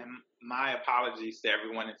 So, and my apologies to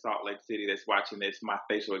everyone in Salt Lake City that's watching this. My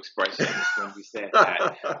facial expression is when you said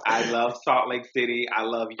that. I love Salt Lake City. I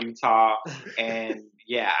love Utah. And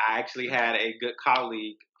yeah, I actually had a good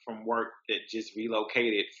colleague from work that just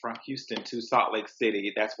relocated from Houston to Salt Lake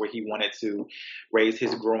City. That's where he wanted to raise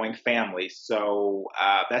his growing family. So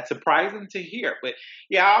that's surprising to hear. But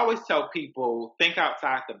yeah, I always tell people, think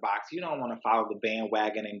outside the box. You don't want to follow the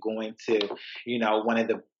bandwagon and going to, one of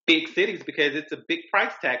the big cities, because it's a big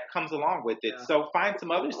price tag comes along with it. Yeah. So find some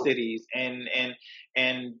other cities and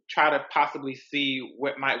try to possibly see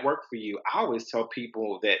what might work for you. I always tell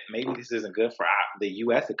people that maybe this isn't good for the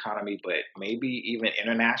U.S. economy, but maybe even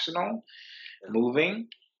international moving.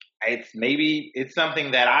 It's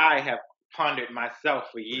something that I have pondered myself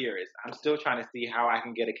for years. I'm still trying to see how I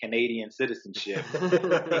can get a Canadian citizenship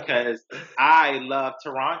because I love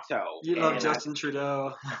Toronto. You love Justin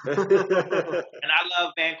Trudeau. And I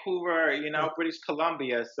love Vancouver, British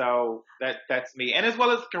Columbia. So that's me. And as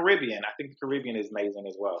well as the Caribbean. I think the Caribbean is amazing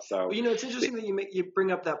as well. So it's interesting that you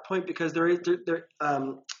bring up that point, because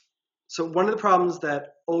so one of the problems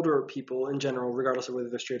that older people in general, regardless of whether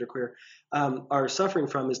they're straight or queer, are suffering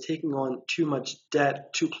from is taking on too much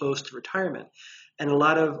debt too close to retirement. And a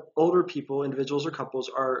lot of older people, individuals or couples,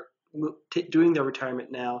 are doing their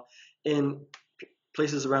retirement now in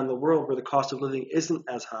places around the world where the cost of living isn't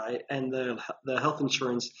as high and the health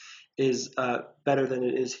insurance is better than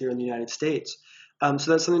it is here in the United States.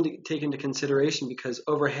 So that's something to take into consideration, because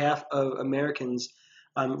over half of Americans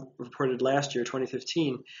reported last year,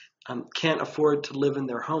 2015, can't afford to live in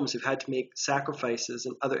their homes. They've had to make sacrifices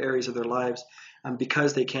in other areas of their lives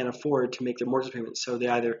because they can't afford to make their mortgage payments. So they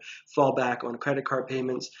either fall back on credit card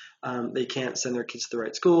payments, they can't send their kids to the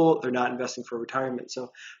right school, they're not investing for retirement.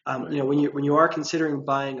 So when you are considering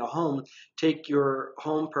buying a home, take your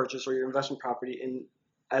home purchase or your investment property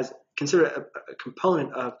consider it a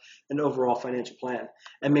component of an overall financial plan.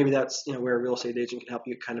 And maybe that's where a real estate agent can help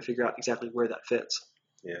you kind of figure out exactly where that fits.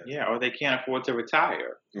 Yeah, or they can't afford to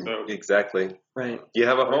retire. So. Exactly. Right. You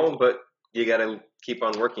have a home, but you got to keep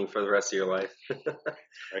on working for the rest of your life.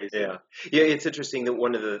 Yeah. It's interesting that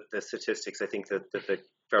one of the statistics I think that the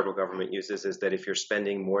federal government uses is that if you're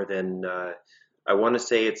spending more than, I want to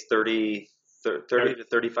say it's 30 to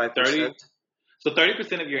 35%. So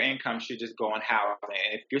 30% of your income should just go on housing.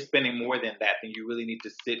 And if you're spending more than that, then you really need to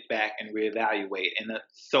sit back and reevaluate. And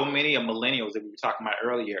so many of millennials that we were talking about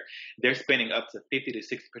earlier, they're spending up to 50 to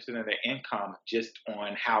 60% of their income just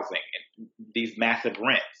on housing and these massive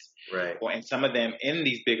rents. Right. And some of them in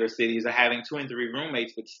these bigger cities are having 2 and 3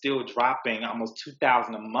 roommates, but still dropping almost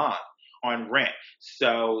 $2,000 a month on rent.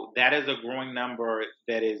 So that is a growing number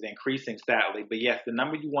that is increasing, sadly. But yes, the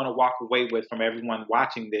number you want to walk away with from everyone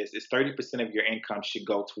watching this is 30% of your income should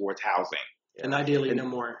go towards housing. Yeah. And ideally no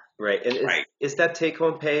more. Right. And is that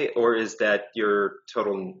take-home pay, or is that your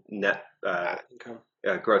total net income?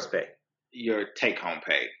 Gross pay? Your take-home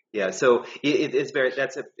pay. Yeah, so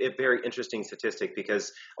that's a very interesting statistic,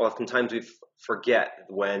 because oftentimes we forget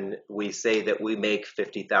when we say that we make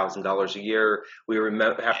 $50,000 a year, we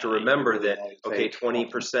have to remember that,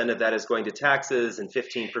 20% of that is going to taxes and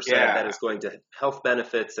 15% of that is going to health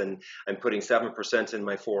benefits, and I'm putting 7% in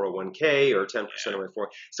my 401k or 10% of my 401k.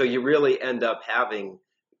 So you really end up having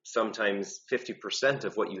sometimes 50%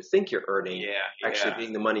 of what you think you're earning actually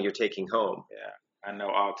being the money you're taking home. Yeah, I know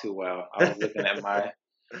all too well. I was looking at my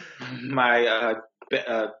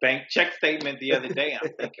bank check statement the other day.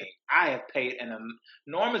 I'm thinking, I have paid an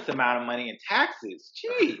enormous amount of money in taxes.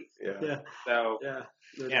 Jeez. Yeah. So,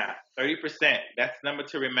 30%. That's the number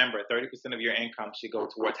to remember. 30% of your income should go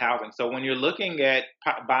towards housing. So when you're looking at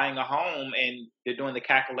buying a home and they're doing the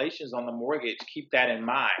calculations on the mortgage, keep that in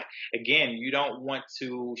mind. Again, you don't want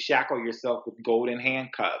to shackle yourself with golden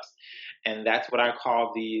handcuffs. And that's what I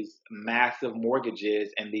call these massive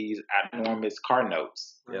mortgages and these enormous car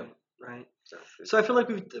notes. Right. So I feel like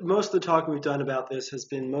most of the talk we've done about this has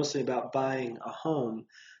been mostly about buying a home.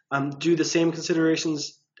 Do the same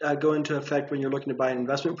considerations go into effect when you're looking to buy an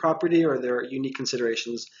investment property, or are there unique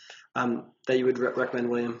considerations that you would recommend,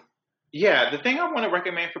 William? Yeah, the thing I want to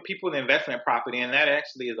recommend for people in investment property, and that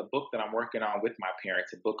actually is a book that I'm working on with my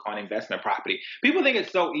parents, a book on investment property. People think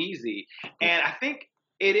it's so easy, and I think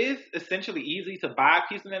it is essentially easy to buy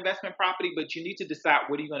a piece of investment property, but you need to decide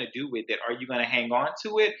what are you going to do with it. Are you going to hang on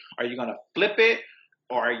to it? Are you going to flip it?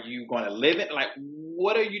 Or are you going to live it? Like,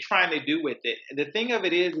 what are you trying to do with it? The thing of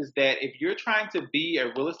it is that if you're trying to be a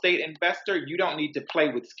real estate investor, you don't need to play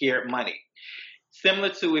with scared money. Similar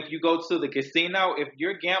to if you go to the casino, if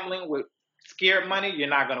you're gambling with scared money, you're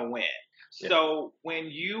not going to win. Yeah. So when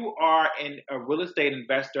you are a real estate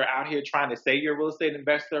investor out here trying to say you're a real estate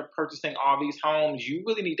investor, purchasing all these homes, you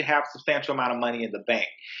really need to have a substantial amount of money in the bank.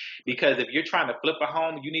 Because if you're trying to flip a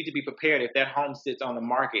home, you need to be prepared if that home sits on the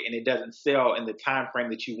market and it doesn't sell in the time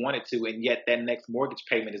frame that you want it to, and yet that next mortgage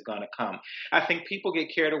payment is going to come. I think people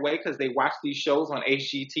get carried away because they watch these shows on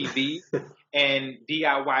HGTV and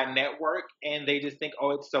DIY Network, and they just think,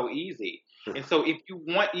 oh, it's so easy. And so if you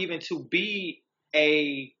want even to be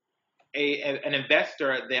an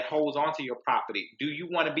investor that holds onto your property, do you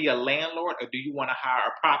want to be a landlord or do you want to hire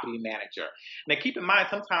a property manager? Now, keep in mind,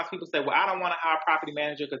 sometimes people say, well, I don't want to hire a property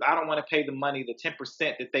manager because I don't want to pay the money, the 10%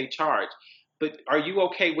 that they charge. But are you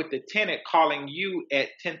okay with the tenant calling you at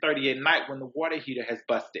 10:30 at night when the water heater has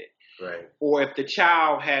busted? Right. Or if the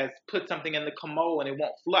child has put something in the commode and it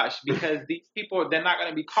won't flush, because these people, they're not going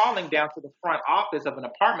to be calling down to the front office of an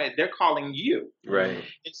apartment. They're calling you. Right.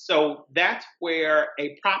 And so that's where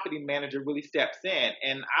a property manager really steps in.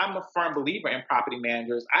 And I'm a firm believer in property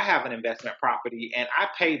managers. I have an investment property and I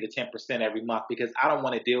pay the 10% every month because I don't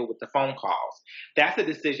want to deal with the phone calls. That's a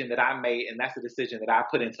decision that I made, and that's a decision that I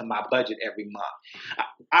put into my budget every month.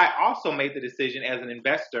 I also made the decision as an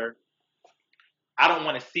investor, I don't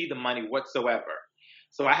want to see the money whatsoever.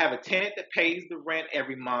 So I have a tenant that pays the rent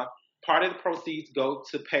every month. Part of the proceeds go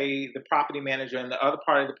to pay the property manager, and the other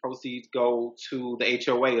part of the proceeds go to the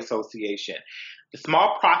HOA association. The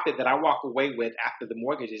small profit that I walk away with after the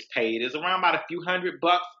mortgage is paid is around about a few $100.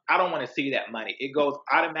 I don't want to see that money. It goes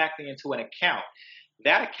automatically into an account.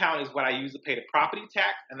 That account is what I use to pay the property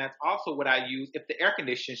tax, and that's also what I use if the air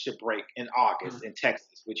conditioner should break in August in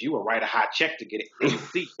Texas, which you will write a hot check to get it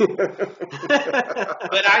AC.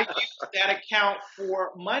 But I use that account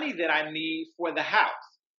for money that I need for the house.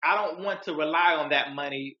 I don't want to rely on that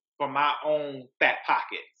money for my own fat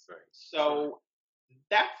pockets. Right. So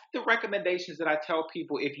that's the recommendations that I tell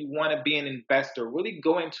people. If you want to be an investor, really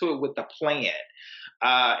go into it with a plan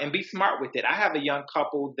and be smart with it. I have a young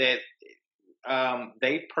couple that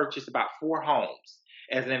they purchased about 4 homes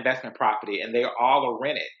as an investment property, and they all are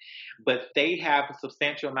rented. But they have a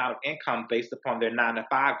substantial amount of income based upon their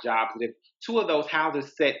 9-to-5 jobs. And if 2 of those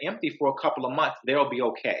houses sit empty for a couple of months, they'll be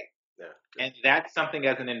okay. Yeah. And that's something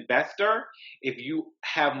as an investor, if you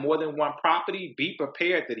have more than one property, be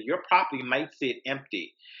prepared that your property might sit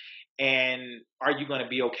empty. And are you going to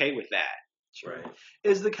be okay with that? Right.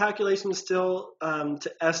 Is the calculation still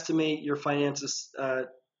to estimate your finances, to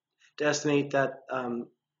estimate that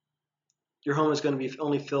your home is going to be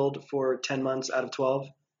only filled for 10 months out of 12?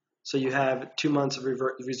 So you have 2 months of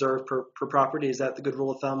reserve per property. Is that the good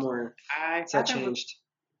rule of thumb, or has that changed?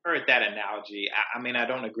 Heard that analogy. I mean, I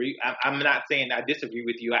don't agree. I'm not saying I disagree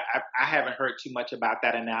with you. I haven't heard too much about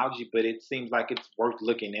that analogy, but it seems like it's worth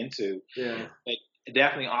looking into. Yeah. But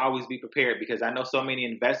definitely always be prepared, because I know so many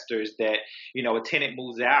investors that, you know, a tenant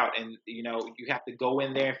moves out and, you know, you have to go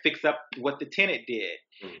in there and fix up what the tenant did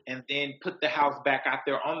and then put the house back out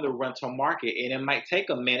there on the rental market. And it might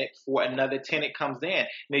take a minute before another tenant comes in.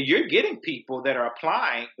 Now, you're getting people that are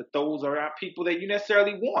applying, but those are not people that you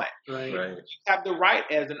necessarily want. Right. You have the right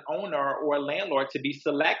as an owner or a landlord to be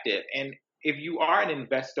selective. And if you are an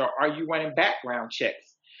investor, are you running background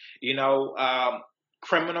checks? You know,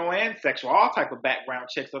 criminal and sexual, all type of background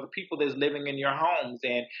checks of the people that's living in your homes,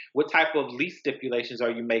 and what type of lease stipulations are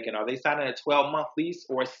you making? Are they signing a 12-month lease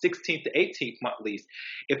or a 16th to 18th month lease?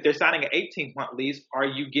 If they're signing an 18-month lease, are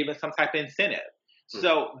you giving some type of incentive?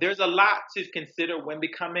 So there's a lot to consider when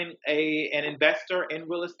becoming an investor in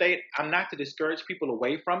real estate. I'm not to discourage people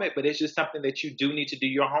away from it, but it's just something that you do need to do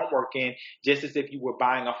your homework in, just as if you were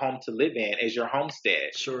buying a home to live in as your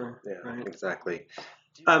homestead. Sure. Yeah, right. Exactly.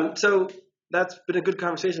 So that's been a good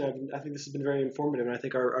conversation. I think this has been very informative, and I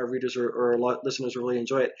think our readers or listeners will really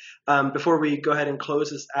enjoy it. Before we go ahead and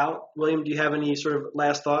close this out, William, do you have any sort of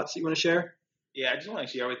last thoughts you want to share? Yeah, I just want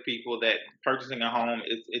to share with people that purchasing a home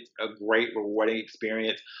it's a great, rewarding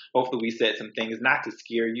experience. Hopefully we said some things not to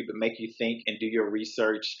scare you, but make you think and do your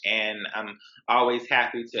research. And I'm always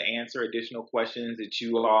happy to answer additional questions that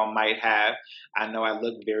you all might have. I know I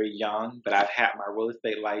look very young, but I've had my real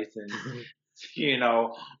estate license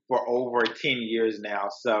for over 10 years now.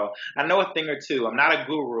 So I know a thing or two. I'm not a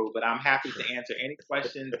guru, but I'm happy to answer any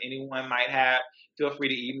questions anyone might have. Feel free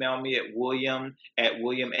to email me at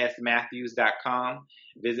william@williamsmatthews.com.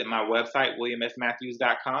 Visit my website,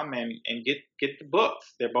 williamsmatthews.com, and get the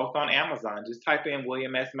books. They're both on Amazon. Just type in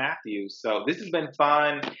William S. Matthews. So this has been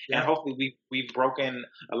fun, and hopefully we've broken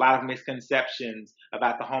a lot of misconceptions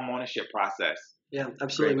about the home ownership process. Yeah,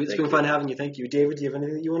 absolutely. It's been fun having you. Thank you. David, do you have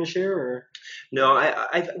anything that you want to share? Or? No,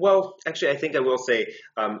 well, actually, I think I will say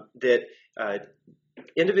that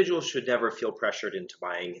individuals should never feel pressured into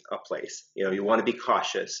buying a place. You want to be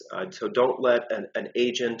cautious. So don't let an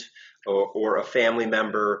agent or a family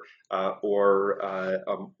member or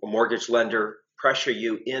a mortgage lender pressure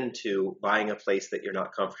you into buying a place that you're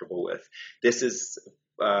not comfortable with. This is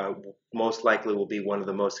most likely will be one of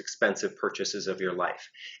the most expensive purchases of your life.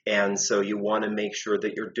 And so you want to make sure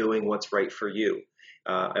that you're doing what's right for you.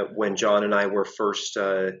 When John and I were first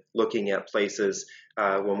looking at places,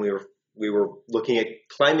 when we were looking at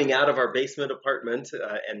climbing out of our basement apartment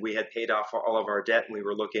and we had paid off all of our debt, and we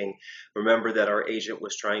were looking, remember that our agent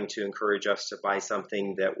was trying to encourage us to buy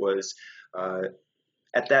something that was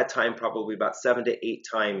at that time probably about 7 to 8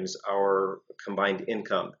 times our combined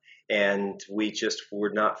income. And we did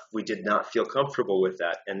not feel comfortable with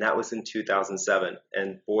that. And that was in 2007.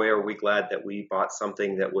 And boy, are we glad that we bought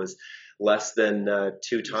something that was less than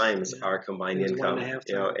 2 times our combined income.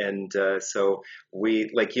 1.5 and so we,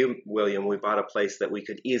 like you, William, we bought a place that we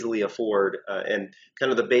could easily afford. And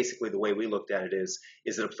kind of basically the way we looked at it is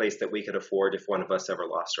it a place that we could afford if one of us ever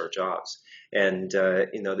lost our jobs? And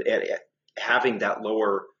having that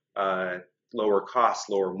lower cost,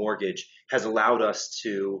 lower mortgage has allowed us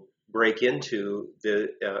to break into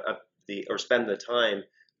or spend the time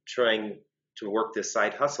trying to work this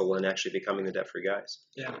side hustle and actually becoming the debt-free guys.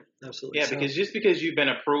 Yeah, absolutely. Yeah, because just because you've been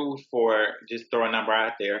approved for, just throw a number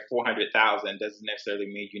out there, $400,000 doesn't necessarily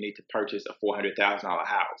mean you need to purchase a $400,000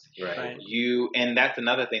 house. Right. And that's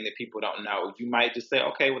another thing that people don't know. You might just say,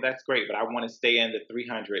 okay, well, that's great, but I want to stay in the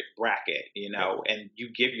 300 bracket, and you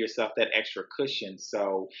give yourself that extra cushion.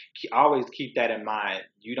 So always keep that in mind.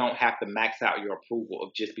 You don't have to max out your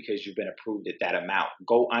approval just because you've been approved at that amount.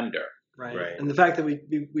 Go under. Right. And the fact that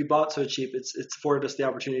we bought so cheap, it's afforded us the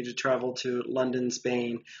opportunity to travel to London,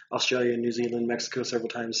 Spain, Australia, New Zealand, Mexico several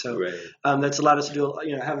times. So that's allowed us to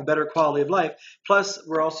have a better quality of life. Plus,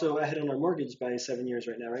 we're also ahead on our mortgage by 7 years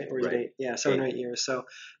right now, right? Or is it 8? Yeah, 7 or 8 years. So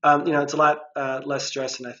it's a lot less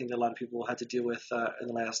stress than I think a lot of people had to deal with in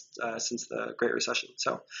the last since the Great Recession.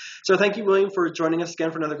 So thank you, William, for joining us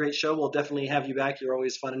again for another great show. We'll definitely have you back. You're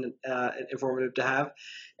always fun and informative to have.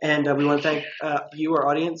 And we want to thank you, our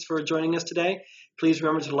audience, for joining us today. Please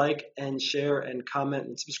remember to like and share and comment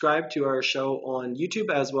and subscribe to our show on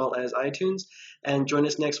YouTube as well as iTunes. And join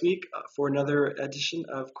us next week for another edition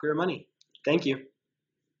of Queer Money. Thank you.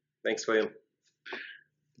 Thanks, William.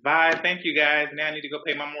 Bye. Thank you, guys. Now I need to go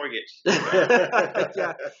pay my mortgage.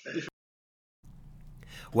 Yeah.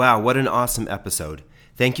 Wow, what an awesome episode.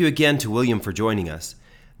 Thank you again to William for joining us.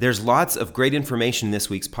 There's lots of great information in this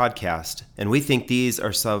week's podcast, and we think these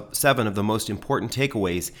are 7 of the most important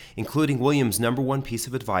takeaways, including William's number 1 piece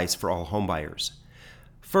of advice for all homebuyers.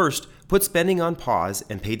 First, put spending on pause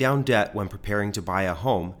and pay down debt when preparing to buy a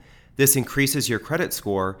home. This increases your credit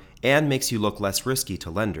score and makes you look less risky to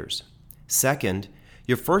lenders. Second,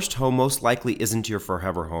 your first home most likely isn't your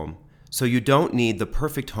forever home, so you don't need the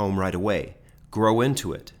perfect home right away. Grow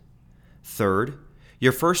into it. Third,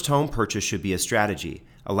 your first home purchase should be a strategy,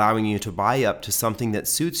 allowing you to buy up to something that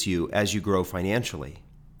suits you as you grow financially.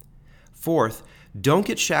 Fourth, don't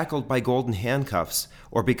get shackled by golden handcuffs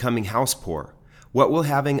or becoming house poor. What will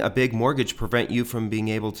having a big mortgage prevent you from being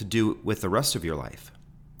able to do with the rest of your life?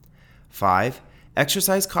 5,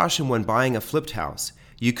 exercise caution when buying a flipped house.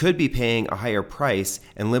 You could be paying a higher price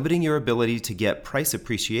and limiting your ability to get price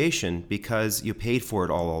appreciation because you paid for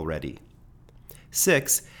it all already.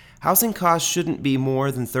 6, housing costs shouldn't be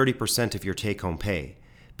more than 30% of your take-home pay.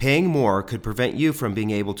 Paying more could prevent you from being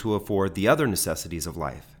able to afford the other necessities of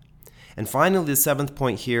life. And finally, the 7th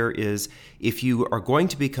point here is if you are going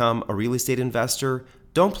to become a real estate investor,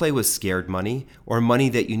 don't play with scared money or money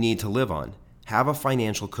that you need to live on. Have a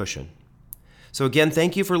financial cushion. So again,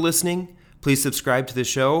 thank you for listening. Please subscribe to the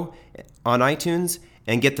show on iTunes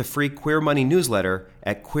and get the free Queer Money newsletter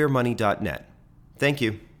at queermoney.net. Thank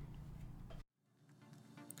you.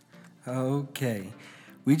 Okay.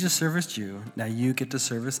 We just serviced you. Now you get to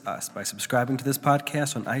service us by subscribing to this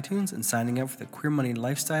podcast on iTunes and signing up for the Queer Money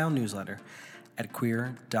Lifestyle newsletter at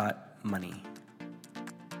queer.money.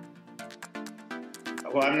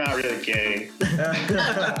 Well, I'm not really gay.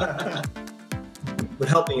 would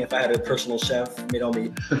help me if I had a personal chef made all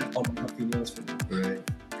my healthy meals for me. Right.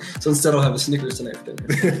 So instead, I'll have a Snickers tonight for dinner.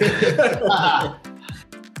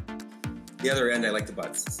 The other end, I like the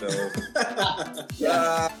butts. So.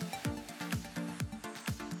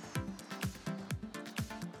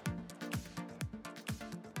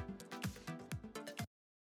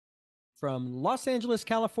 From Los Angeles,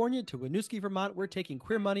 California to Winooski, Vermont, we're taking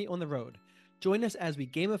Queer Money on the road. Join us as we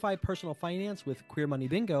gamify personal finance with Queer Money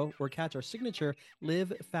Bingo, or catch our signature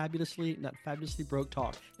Live Fabulously, Not Fabulously Broke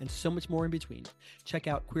talk, and so much more in between. Check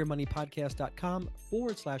out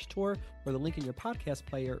queermoneypodcast.com/tour or the link in your podcast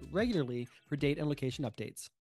player regularly for date and location updates.